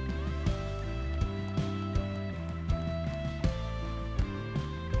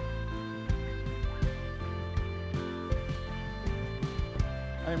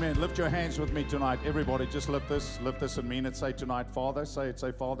 Amen. Lift your hands with me tonight. Everybody, just lift this and mean it. Say tonight, Father. Say it.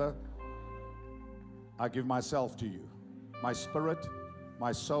 Say, Father, I give myself to you. My spirit,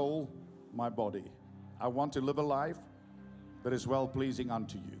 my soul, my body. I want to live a life that is well-pleasing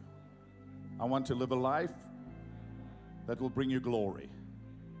unto you. I want to live a life that will bring you glory.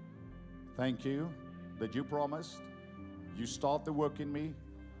 Thank you that you promised. You start the work in me,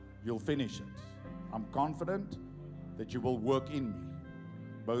 you'll finish it. I'm confident that you will work in me,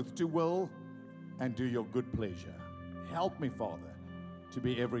 both to will and do your good pleasure. Help me, Father, to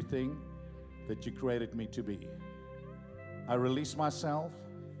be everything that you created me to be. I release myself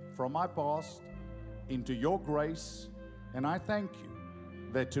from my past into your grace, and I thank you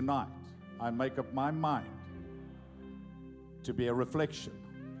that tonight I make up my mind to be a reflection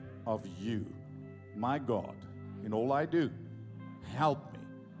of you, my God, in all I do. Help me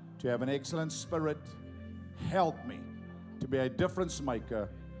to have an excellent spirit. Help me to be a difference maker.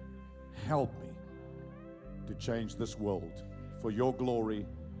 Help me to change this world for your glory,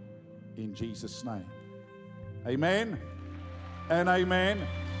 in Jesus' name. Amen and amen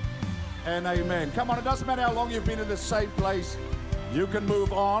and amen. Come on, it doesn't matter how long you've been in the same place. You can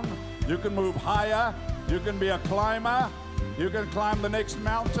move on. You can move higher. You can be a climber. You can climb the next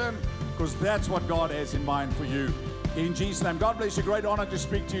mountain, because that's what God has in mind for you. In Jesus' name. God bless you. Great honor to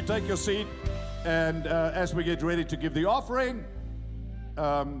speak to you. Take your seat. And as we get ready to give the offering,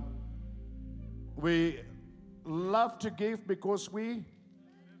 we love to give because we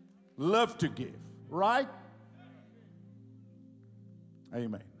love to give, right?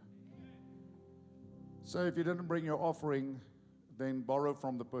 Amen. So if you didn't bring your offering, then borrow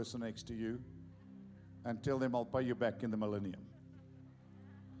from the person next to you and tell them I'll pay you back in the millennium.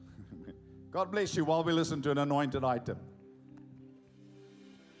 God bless you while we listen to an anointed item.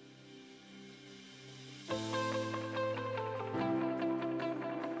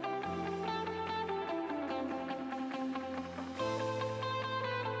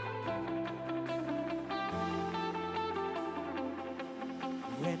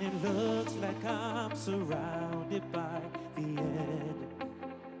 When it looks like I'm surrounded by the enemy,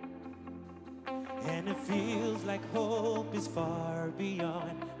 and it feels like hope is far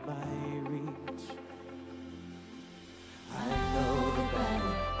beyond my reach, I know the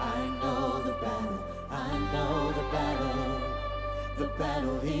battle, I know the battle, I know the battle. The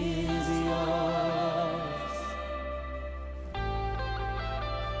battle is yours.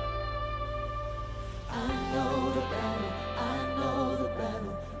 I know the battle, I know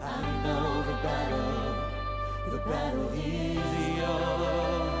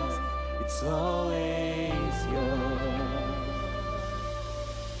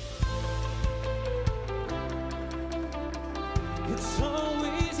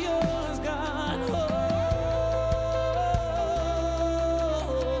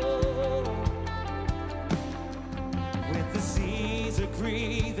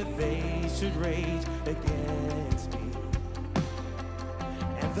agree that they should rage against me.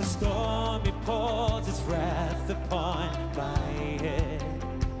 And the storm, it pours its wrath upon my head.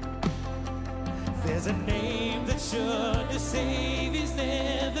 There's a name that sure to save, is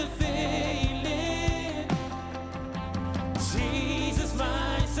never failing. Jesus,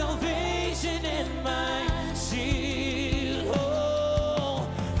 my salvation and my shield. Oh,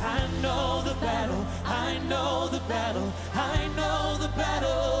 I know the battle, I know the battle, I know the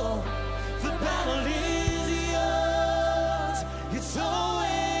battle. The battle is yours, it's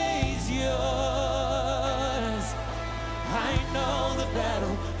always yours. I know the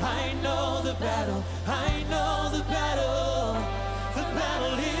battle, I know the battle, I know the battle. The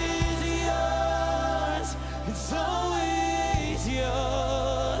battle is yours, it's always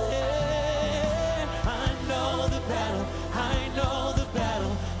yours. Yeah. I know the battle, I know the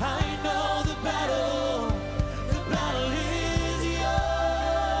battle, I know the battle. The battle is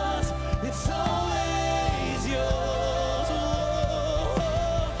yours, it's always yours. Oh,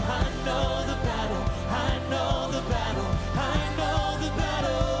 I know the battle, I know the battle, I know the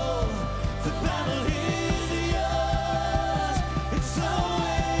battle. The battle is yours, it's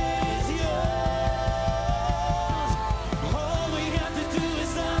always yours. All we have to do is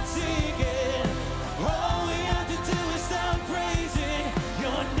start singing. All we have to do is start praising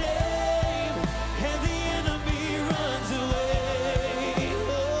your name, and the enemy runs away.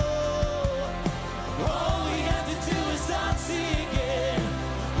 Oh, all we have to do is start singing.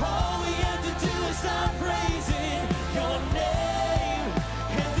 All we have to do is start praising your name,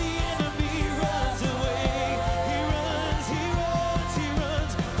 and the enemy runs away. He runs, he runs, he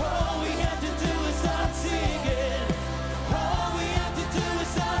runs. All we have to do is start singing. All we have to do is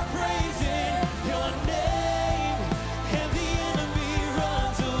start praising your name, and the enemy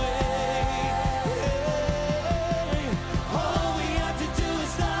runs away. All we have to do is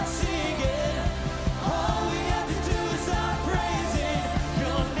start singing. All we have to do is start praising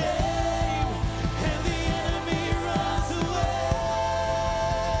your name, and the enemy runs away.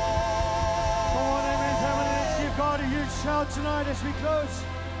 Come on, amen, family. Let's give God a huge shout tonight as we close.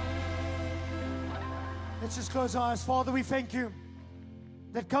 Let's just close our eyes. Father, we thank you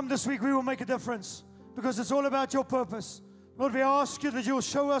that come this week we will make a difference, because it's all about your purpose. Lord, we ask you that you'll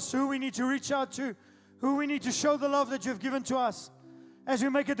show us who we need to reach out to, who we need to show the love that you've given to us. As we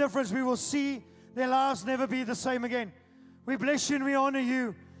make a difference, we will see their lives never be the same again. We bless you and we honor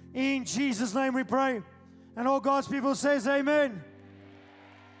you. In Jesus' name we pray. And all God's people says amen.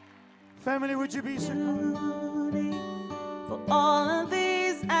 Family, would you be so Beauty, for all of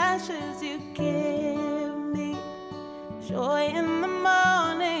these ashes you give me. Joy in the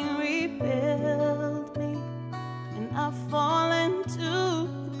morning rebuild me, and I fall into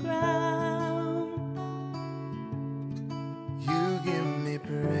the ground. You give me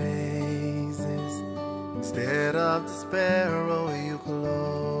praises instead of despair, oh